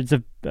hundreds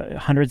of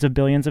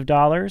billions of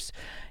dollars.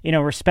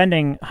 We're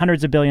spending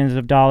hundreds of billions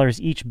of dollars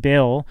each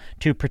bill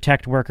to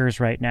protect workers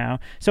right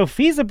now. So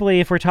feasibly,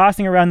 if we're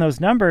tossing around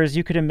those numbers,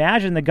 you could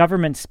imagine the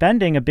government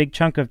spending a big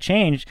chunk of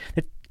change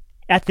that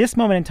at this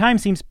moment in time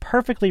seems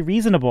perfectly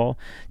reasonable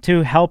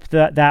to help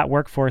that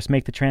workforce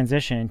make the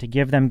transition, to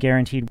give them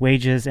guaranteed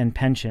wages and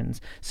pensions.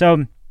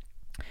 So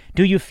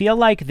do you feel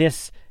like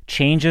this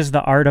changes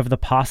the art of the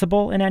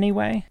possible in any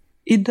way?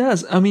 It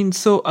does. I mean,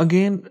 so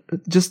again,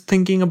 just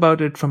thinking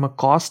about it from a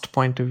cost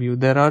point of view,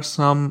 there are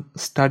some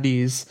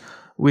studies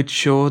which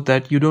show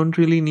that you don't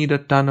really need a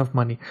ton of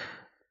money.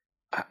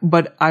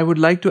 But I would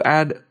like to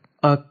add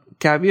a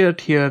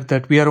caveat here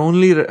that we are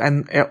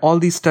and all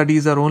these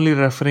studies are only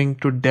referring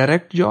to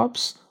direct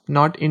jobs,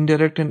 not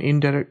indirect and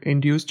indirect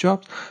induced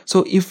jobs.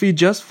 So if we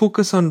just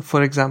focus on,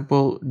 for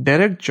example,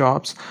 direct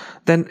jobs,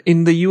 then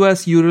in the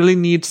US, you really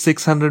need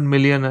 600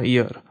 million a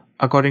year,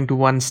 according to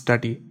one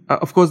study.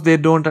 Of course, they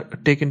don't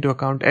take into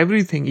account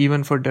everything,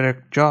 even for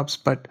direct jobs,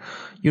 but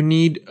you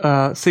need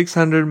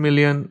 600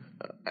 million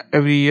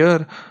every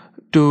year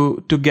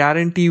to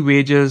guarantee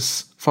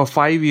wages for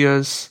 5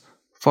 years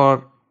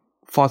for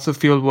fossil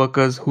fuel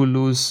workers who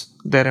lose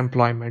their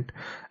employment.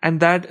 And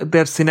that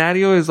their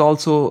scenario is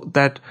also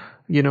that,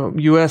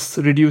 US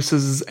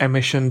reduces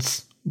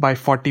emissions by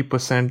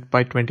 40%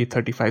 by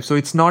 2035. So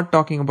it's not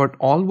talking about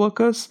all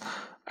workers,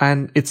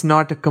 and it's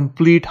not a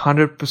complete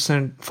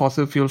 100%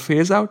 fossil fuel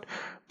phase out.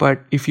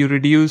 But if you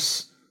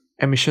reduce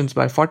emissions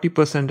by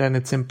 40% and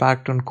its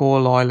impact on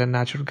coal, oil, and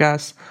natural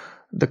gas,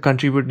 the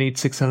country would need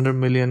 600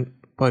 million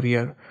per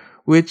year,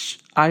 which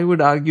I would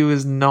argue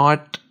is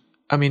not,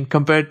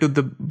 compared to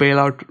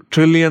the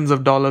trillions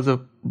of dollars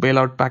of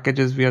bailout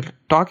packages we are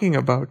talking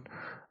about,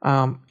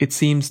 it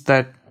seems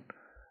that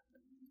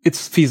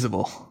it's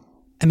feasible.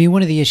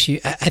 One of the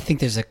issues, I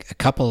think there's a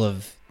couple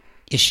of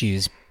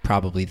issues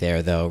probably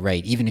there, though,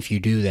 right? Even if you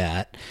do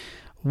that,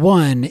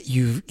 one,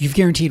 you've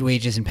guaranteed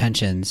wages and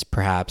pensions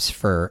perhaps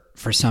for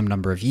some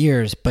number of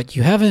years, but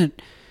you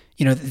haven't,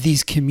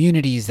 these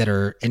communities that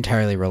are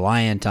entirely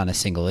reliant on a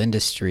single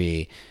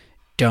industry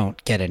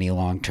don't get any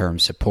long-term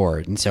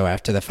support. And so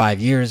after the 5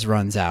 years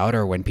runs out,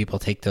 or when people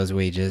take those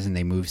wages and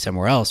they move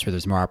somewhere else where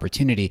there's more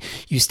opportunity,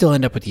 you still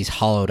end up with these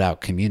hollowed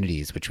out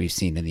communities, which we've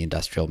seen in the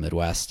industrial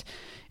Midwest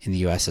in the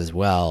US as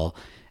well.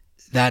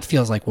 That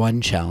feels like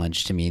one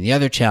challenge to me. And the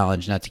other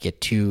challenge, not to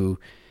get too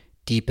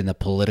deep in the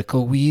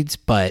political weeds,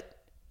 but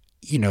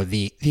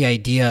the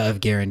idea of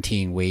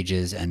guaranteeing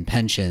wages and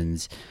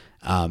pensions,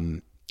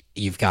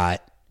 you've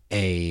got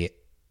an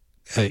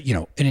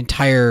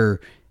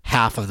entire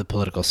half of the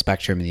political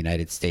spectrum in the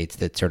United States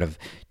that sort of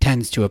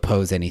tends to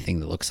oppose anything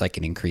that looks like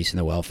an increase in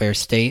the welfare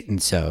state. And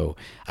so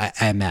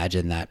I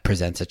imagine that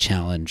presents a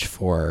challenge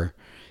for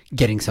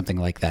getting something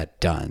like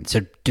that done.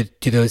 So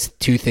do those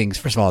two things,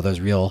 first of all, are those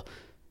real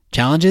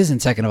challenges?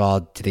 And second of all,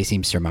 do they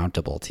seem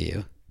surmountable to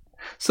you?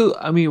 So,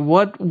 I mean,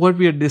 what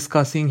we are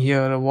discussing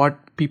here, what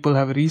people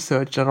have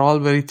researched, are all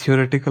very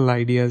theoretical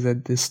ideas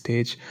at this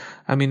stage.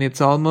 I mean,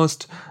 it's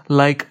almost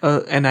like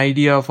an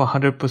idea of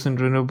 100%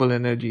 renewable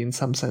energy in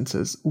some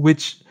senses,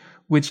 which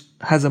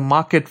has a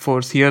market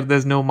force. Here,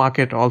 there's no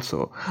market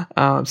also.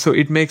 So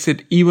it makes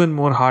it even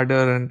more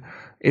harder, and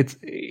it's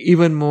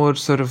even more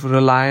sort of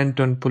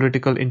reliant on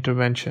political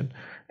intervention.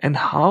 And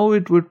how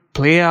it would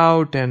play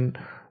out, and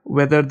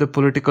whether the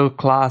political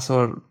class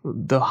or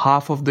the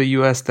half of the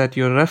US that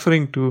you're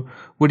referring to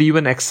would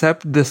even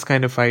accept this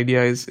kind of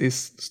idea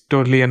is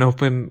totally an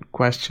open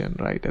question,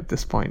 right, at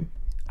this point.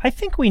 I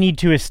think we need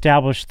to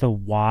establish the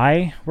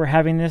why we're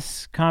having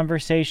this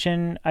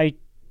conversation. I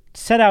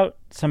set out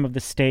some of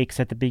the stakes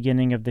at the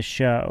beginning of the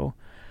show,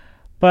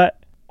 but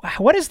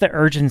what is the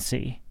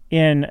urgency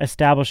in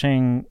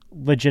establishing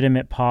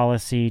legitimate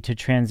policy to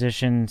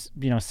transition,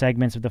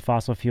 segments of the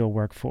fossil fuel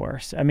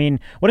workforce? I mean,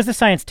 what is the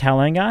science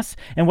telling us?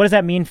 And what does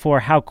that mean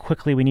for how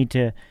quickly we need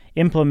to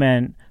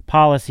implement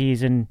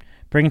policies and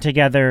bring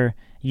together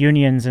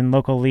unions and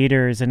local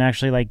leaders and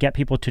actually get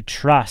people to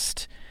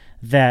trust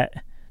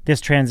that this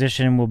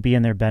transition will be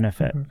in their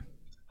benefit?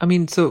 I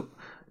mean, so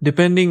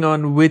depending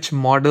on which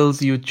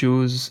models you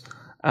choose,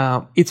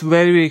 it's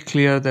very, very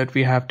clear that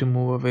we have to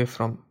move away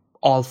from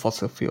all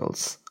fossil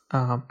fuels.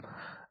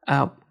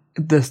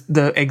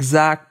 The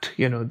exact,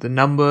 the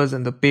numbers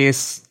and the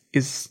pace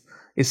is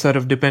sort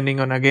of depending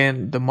on,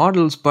 again, the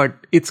models, but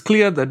it's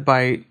clear that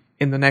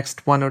in the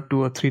next 1 or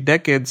 2 or 3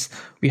 decades,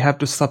 we have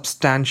to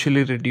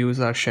substantially reduce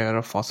our share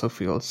of fossil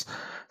fuels,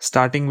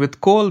 starting with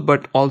coal,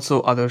 but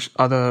also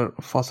other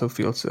fossil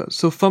fuels.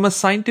 So from a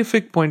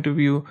scientific point of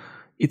view,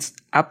 it's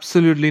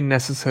absolutely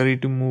necessary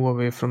to move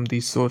away from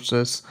these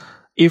sources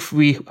if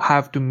we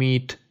have to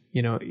meet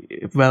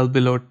well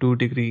below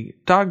 2-degree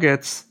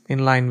targets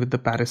in line with the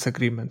Paris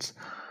agreements.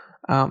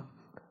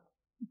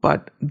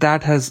 But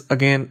that has,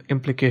 again,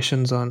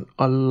 implications on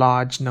a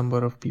large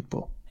number of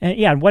people.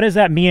 And what does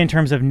that mean in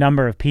terms of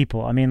number of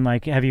people? I mean,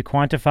 have you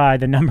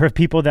quantified the number of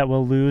people that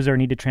will lose or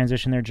need to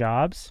transition their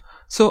jobs?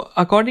 So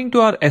according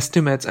to our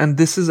estimates, and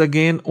this is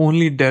again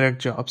only direct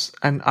jobs,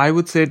 and I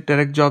would say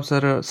direct jobs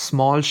are a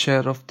small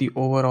share of the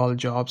overall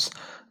jobs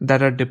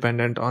that are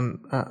dependent on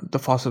the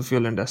fossil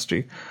fuel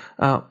industry.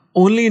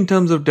 Only in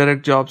terms of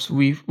direct jobs,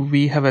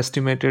 we have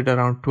estimated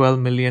around 12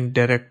 million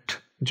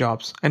direct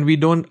jobs, and we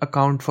don't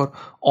account for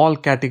all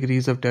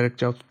categories of direct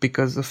jobs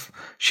because of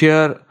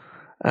sheer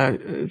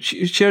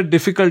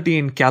difficulty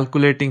in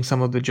calculating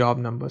some of the job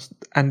numbers,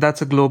 and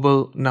that's a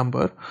global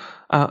number.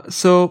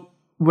 So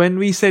when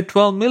we say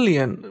 12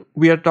 million,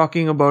 we are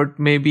talking about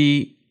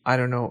maybe,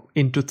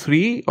 into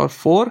 3 or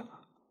 4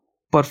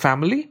 per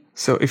family.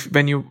 So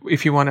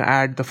if you want to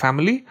add the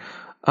family,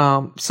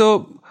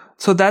 so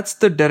that's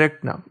the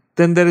direct number.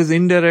 Then there is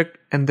indirect,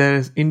 and there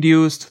is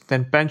induced,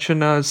 then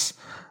pensioners.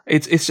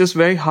 It's just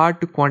very hard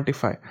to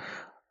quantify.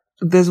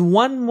 There's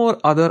one more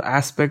other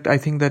aspect I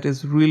think that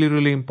is really,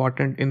 really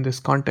important in this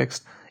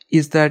context,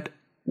 is that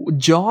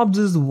jobs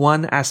is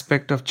one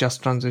aspect of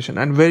just transition,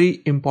 and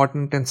very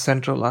important and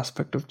central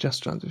aspect of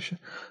just transition.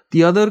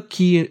 The other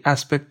key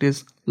aspect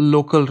is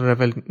local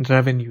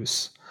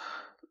revenues.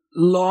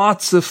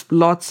 Lots of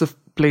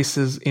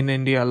places in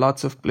India,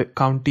 lots of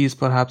counties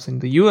perhaps in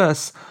the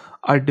US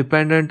are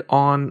dependent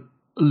on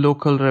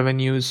local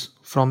revenues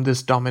from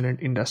this dominant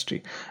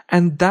industry.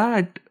 And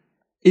that,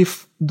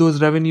 if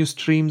those revenue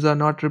streams are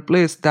not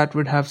replaced, that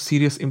would have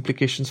serious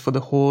implications for the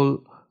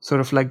whole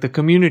sort of the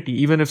community,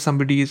 even if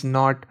somebody is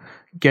not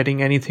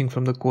getting anything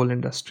from the coal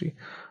industry.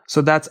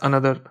 So that's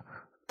another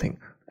thing.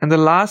 And the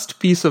last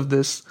piece of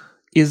this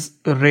is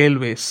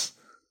railways,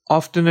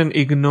 often an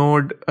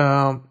ignored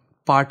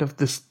part of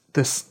this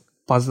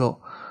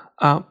puzzle.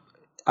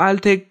 I'll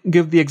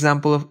give the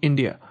example of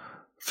India.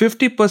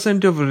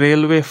 50% of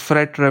railway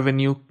freight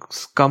revenue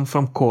come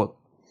from coal.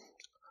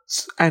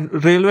 And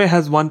railway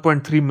has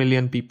 1.3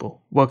 million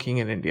people working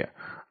in India.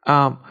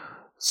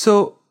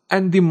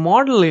 And the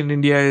model in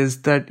India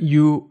is that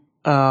you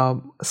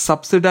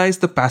subsidize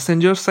the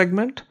passenger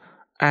segment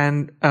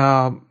and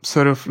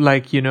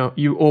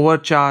you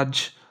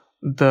overcharge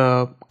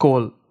the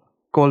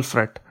coal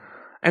freight.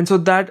 And so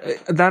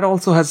that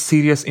also has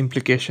serious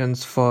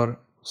implications for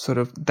sort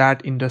of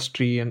that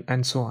industry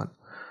and so on.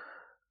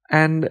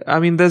 And I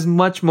mean, there's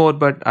much more,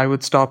 but I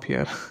would stop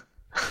here.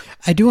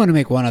 I do want to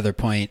make one other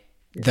point,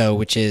 though,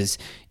 which is,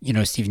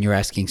 Stephen, you're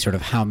asking sort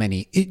of how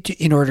many,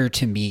 in order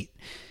to meet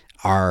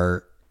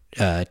our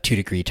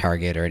 2-degree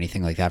target or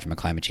anything like that from a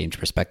climate change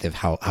perspective,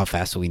 how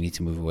fast will we need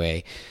to move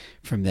away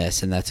from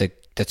this? And that's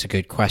a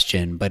good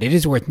question. But it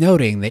is worth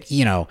noting that,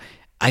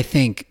 I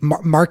think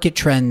market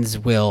trends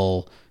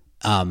will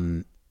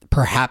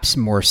perhaps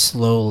more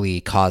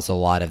slowly cause a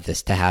lot of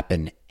this to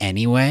happen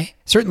anyway,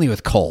 certainly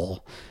with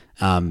coal.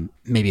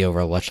 Maybe over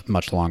a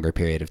much longer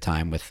period of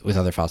time with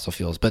other fossil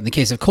fuels. But in the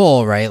case of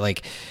coal, right,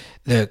 like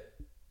the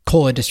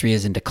coal industry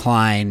is in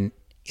decline,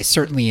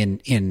 certainly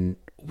in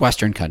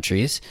Western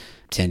countries.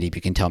 Sandeep,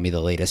 you can tell me the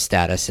latest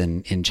status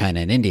in China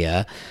and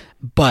India.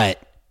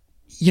 But,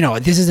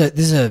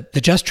 the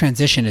just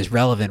transition is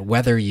relevant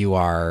whether you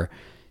are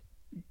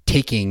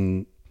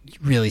taking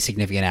really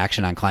significant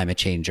action on climate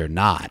change or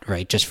not,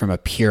 right? Just from a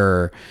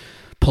pure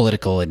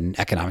political and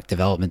economic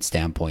development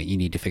standpoint, you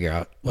need to figure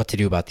out what to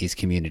do about these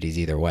communities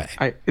either way.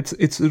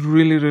 It's a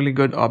really, really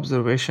good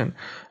observation.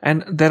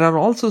 And there are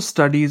also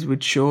studies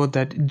which show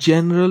that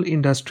general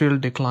industrial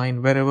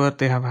decline, wherever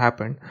they have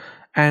happened,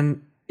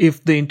 and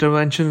if the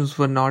interventions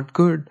were not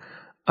good,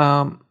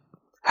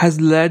 has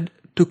led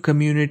to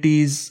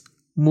communities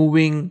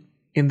moving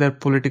in their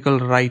political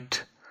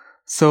right.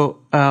 So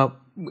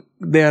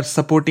they are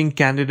supporting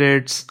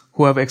candidates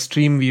who have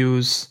extreme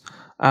views.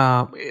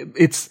 The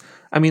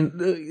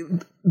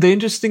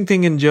interesting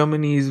thing in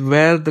Germany is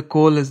where the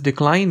coal is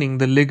declining,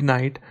 the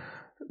lignite,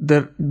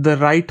 the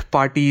right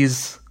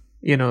parties,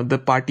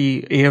 the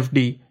party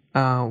AfD,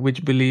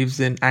 which believes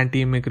in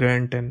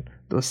anti-immigrant and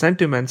those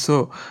sentiments,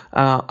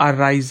 are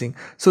rising.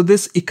 So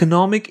this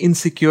economic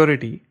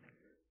insecurity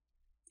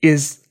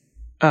is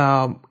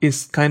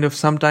kind of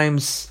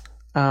sometimes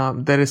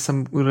there is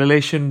some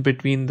relation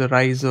between the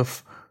rise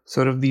of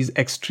sort of these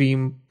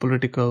extreme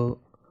political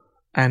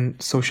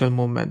and social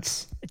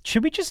movements.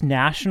 Should we just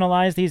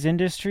nationalize these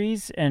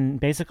industries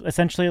and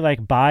essentially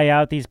like buy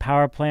out these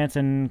power plants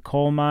and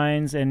coal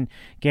mines and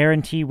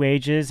guarantee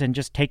wages and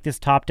just take this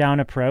top-down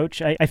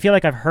approach? I feel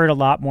like I've heard a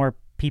lot more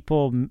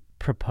people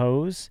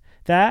propose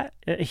that,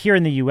 here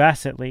in the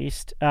U.S. at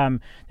least, that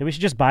we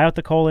should just buy out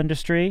the coal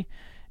industry,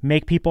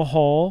 make people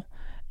whole,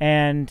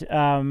 and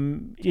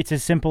it's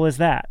as simple as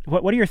that.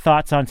 What are your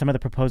thoughts on some of the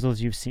proposals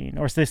you've seen,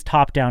 or this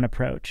top-down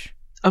approach?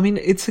 I mean,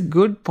 it's a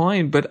good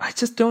point, but I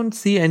just don't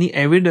see any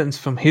evidence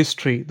from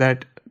history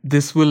that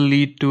this will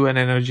lead to an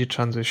energy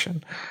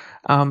transition.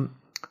 And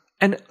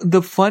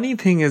the funny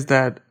thing is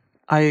that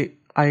I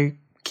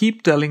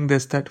keep telling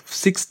this, that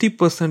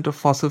 60% of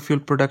fossil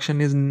fuel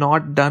production is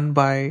not done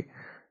by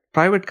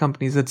private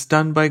companies. It's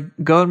done by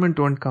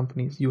government-owned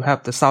companies. You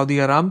have the Saudi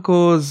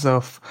Aramcos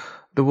of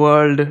the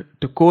world,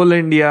 to Coal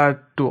India,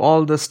 to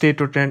all the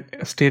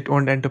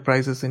state-owned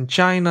enterprises in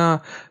China,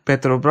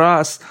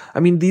 Petrobras. I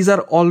mean, these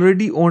are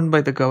already owned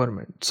by the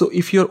government. So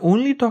if you're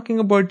only talking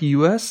about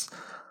US,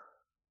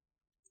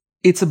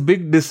 it's a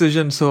big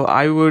decision. So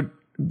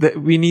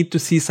we need to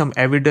see some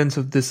evidence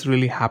of this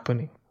really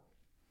happening.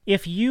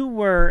 If you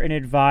were an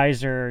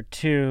advisor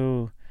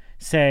to,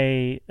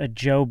 say, a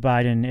Joe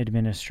Biden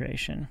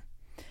administration,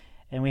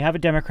 and we have a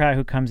Democrat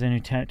who comes in who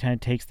kind of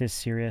takes this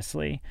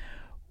seriously,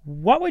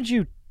 what would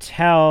you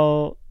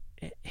tell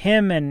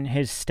him and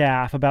his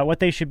staff about what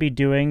they should be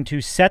doing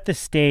to set the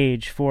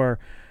stage for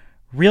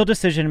real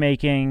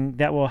decision-making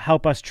that will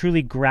help us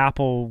truly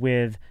grapple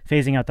with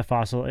phasing out the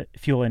fossil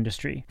fuel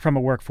industry from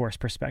a workforce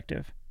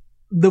perspective?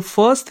 The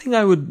first thing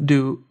I would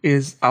do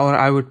is, or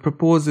I would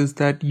propose, is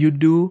that you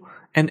do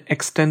an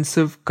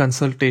extensive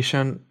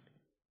consultation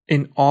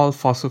in all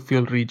fossil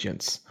fuel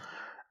regions.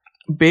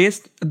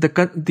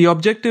 The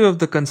objective of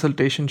the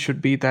consultation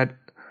should be that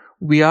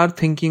we are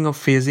thinking of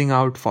phasing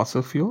out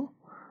fossil fuel.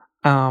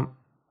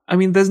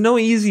 There's no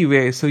easy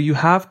way. So you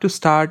have to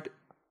start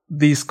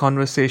these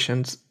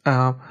conversations,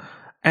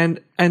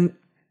 and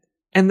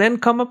then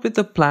come up with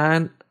a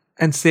plan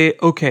and say,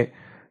 okay,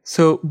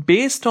 so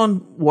based on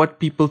what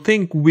people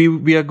think,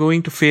 we are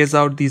going to phase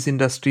out these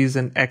industries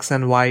in X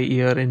and Y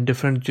year in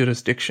different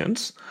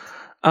jurisdictions,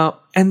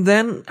 and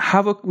then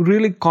have a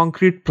really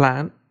concrete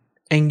plan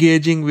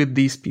engaging with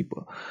these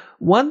people.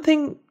 One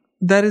thing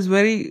that is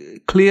very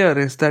clear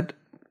is that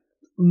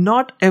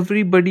not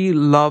everybody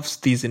loves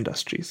these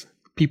industries.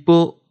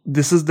 People,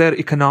 this is their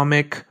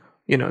economic,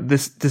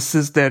 this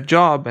is their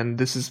job, and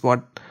this is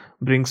what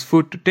brings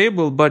food to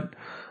table. But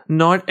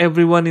not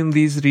everyone in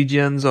these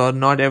regions, or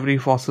not every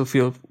fossil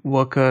fuel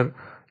worker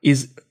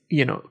is,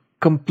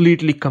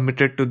 completely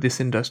committed to this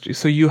industry.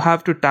 So you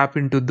have to tap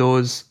into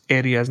those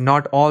areas.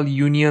 Not all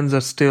unions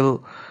are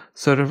still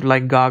sort of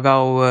like gaga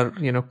over,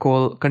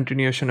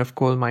 continuation of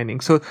coal mining.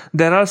 So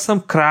there are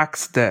some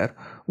cracks there,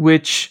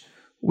 which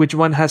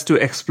one has to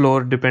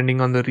explore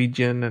depending on the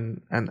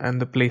region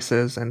and the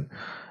places.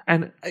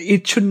 And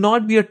it should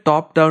not be a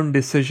top-down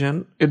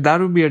decision. That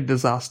would be a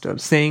disaster,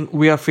 saying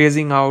we are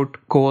phasing out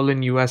coal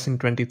in US in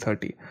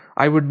 2030.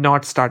 I would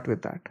not start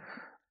with that.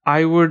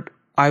 I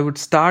would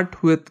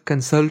start with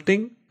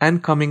consulting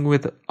and coming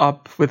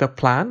up with a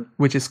plan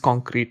which is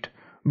concrete,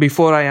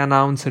 before I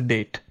announce a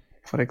date,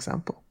 for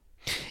example.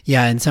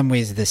 Yeah, in some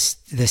ways, this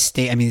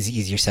state, I mean, it's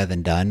easier said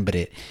than done, but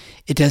it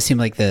does seem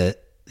like the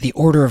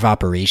order of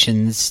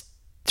operations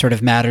sort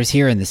of matters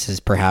here. And this is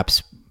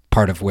perhaps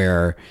part of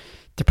where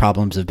the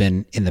problems have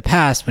been in the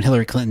past. When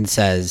Hillary Clinton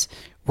says,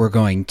 we're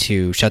going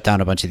to shut down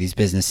a bunch of these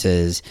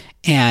businesses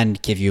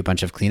and give you a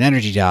bunch of clean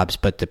energy jobs,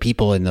 but the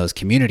people in those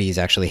communities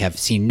actually have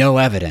seen no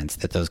evidence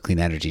that those clean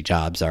energy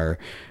jobs are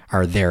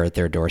there at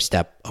their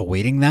doorstep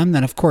awaiting them,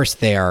 then of course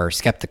they are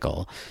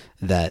skeptical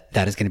that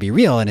is going to be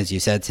real. And as you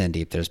said,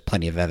 Sandeep, there's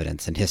plenty of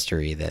evidence in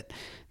history that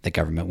the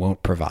government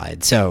won't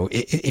provide. So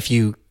if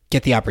you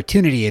get the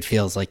opportunity, it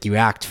feels like you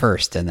act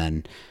first and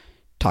then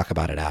talk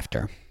about it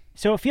after.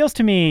 So it feels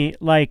to me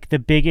like the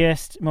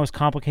biggest, most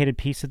complicated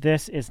piece of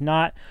this is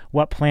not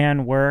what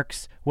plan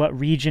works, what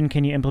region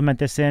can you implement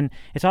this in.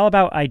 It's all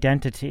about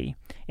identity.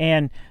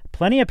 And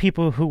plenty of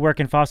people who work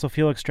in fossil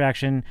fuel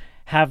extraction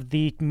have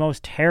the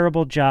most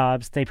terrible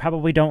jobs. They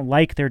probably don't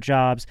like their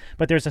jobs,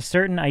 but there's a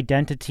certain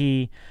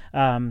identity,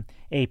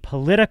 a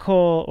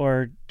political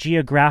or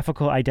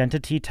geographical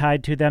identity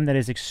tied to them that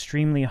is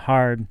extremely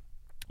hard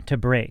to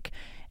break.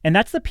 And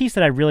that's the piece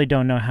that I really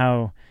don't know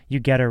how you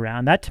get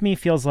around. That to me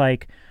feels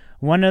like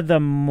one of the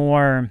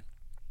more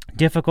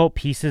difficult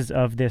pieces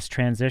of this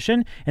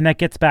transition, and that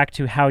gets back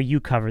to how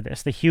you cover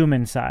this, the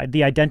human side,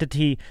 the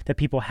identity that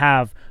people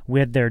have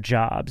with their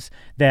jobs,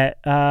 that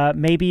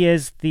maybe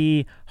is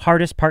the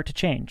hardest part to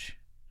change.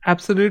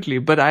 Absolutely.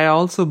 But I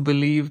also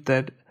believe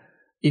that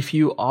if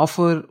you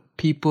offer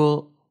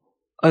people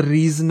a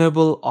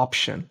reasonable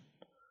option,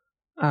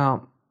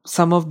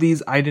 some of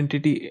these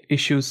identity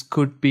issues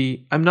could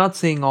be, I'm not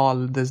saying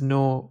all, there's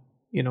no,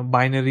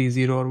 binary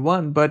 0 or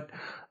 1, but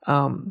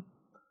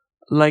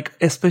like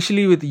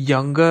especially with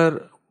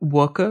younger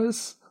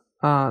workers,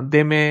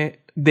 they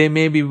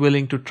may be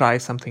willing to try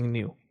something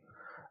new.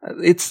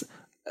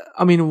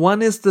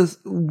 One is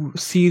the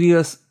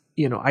serious,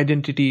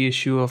 identity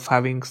issue of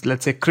having,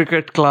 let's say,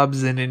 cricket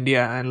clubs in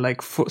India and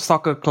like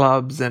soccer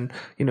clubs, and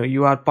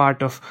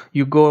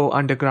you go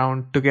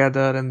underground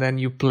together and then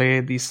you play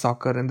these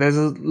soccer, and there's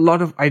a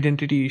lot of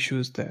identity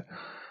issues there.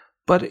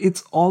 But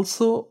it's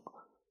also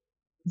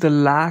the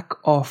lack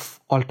of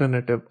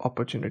alternative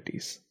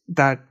opportunities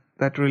that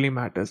really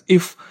matters.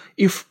 If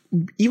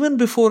even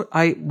before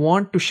I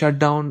want to shut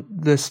down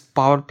this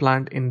power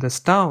plant in this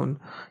town,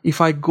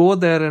 if I go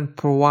there and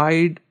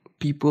provide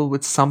people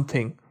with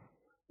something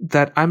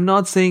that, I'm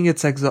not saying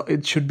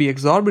it should be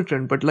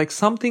exorbitant, but like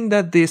something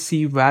that they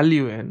see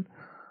value in,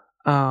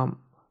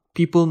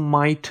 people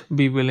might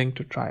be willing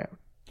to try it.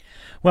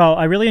 Well,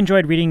 I really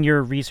enjoyed reading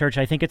your research.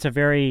 I think it's a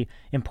very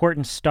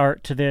important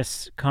start to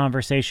this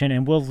conversation,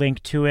 and we'll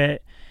link to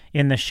it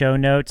in the show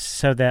notes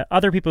so that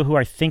other people who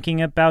are thinking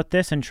about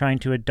this and trying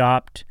to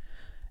adopt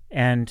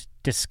and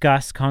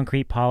discuss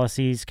concrete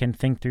policies can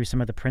think through some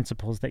of the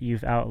principles that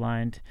you've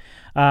outlined.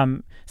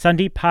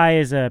 Sandeep Pai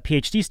is a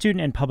PhD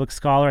student and public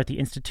scholar at the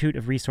Institute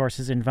of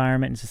Resources,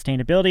 Environment, and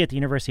Sustainability at the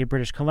University of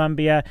British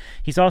Columbia.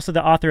 He's also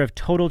the author of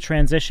Total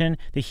Transition,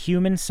 The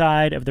Human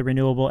Side of the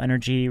Renewable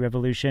Energy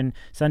Revolution.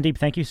 Sandeep,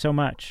 thank you so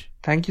much.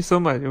 Thank you so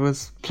much. It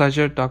was a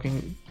pleasure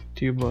talking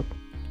to you both.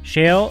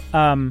 Shail,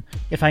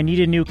 if I need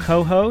a new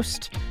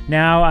co-host,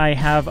 now I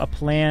have a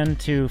plan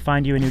to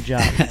find you a new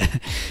job.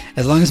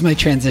 As long as my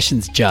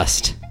transition's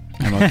just,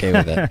 I'm okay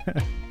with it.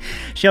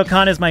 Shail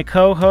Khan is my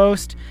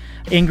co-host.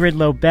 Ingrid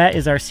Lobet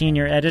is our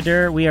senior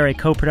editor. We are a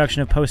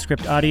co-production of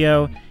Postscript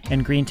Audio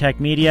and Green Tech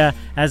Media.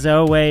 As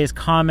always,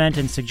 comment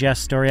and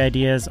suggest story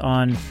ideas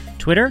on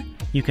Twitter.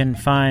 You can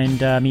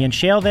find me and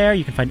Shail there.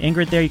 You can find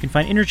Ingrid there. You can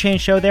find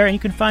Interchange Show there. And you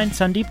can find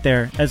Sandeep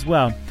there as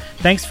well.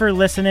 Thanks for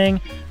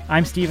listening.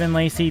 I'm Stephen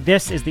Lacey.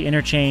 This is The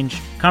Interchange,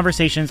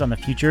 conversations on the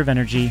future of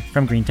energy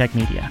from Green Tech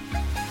Media.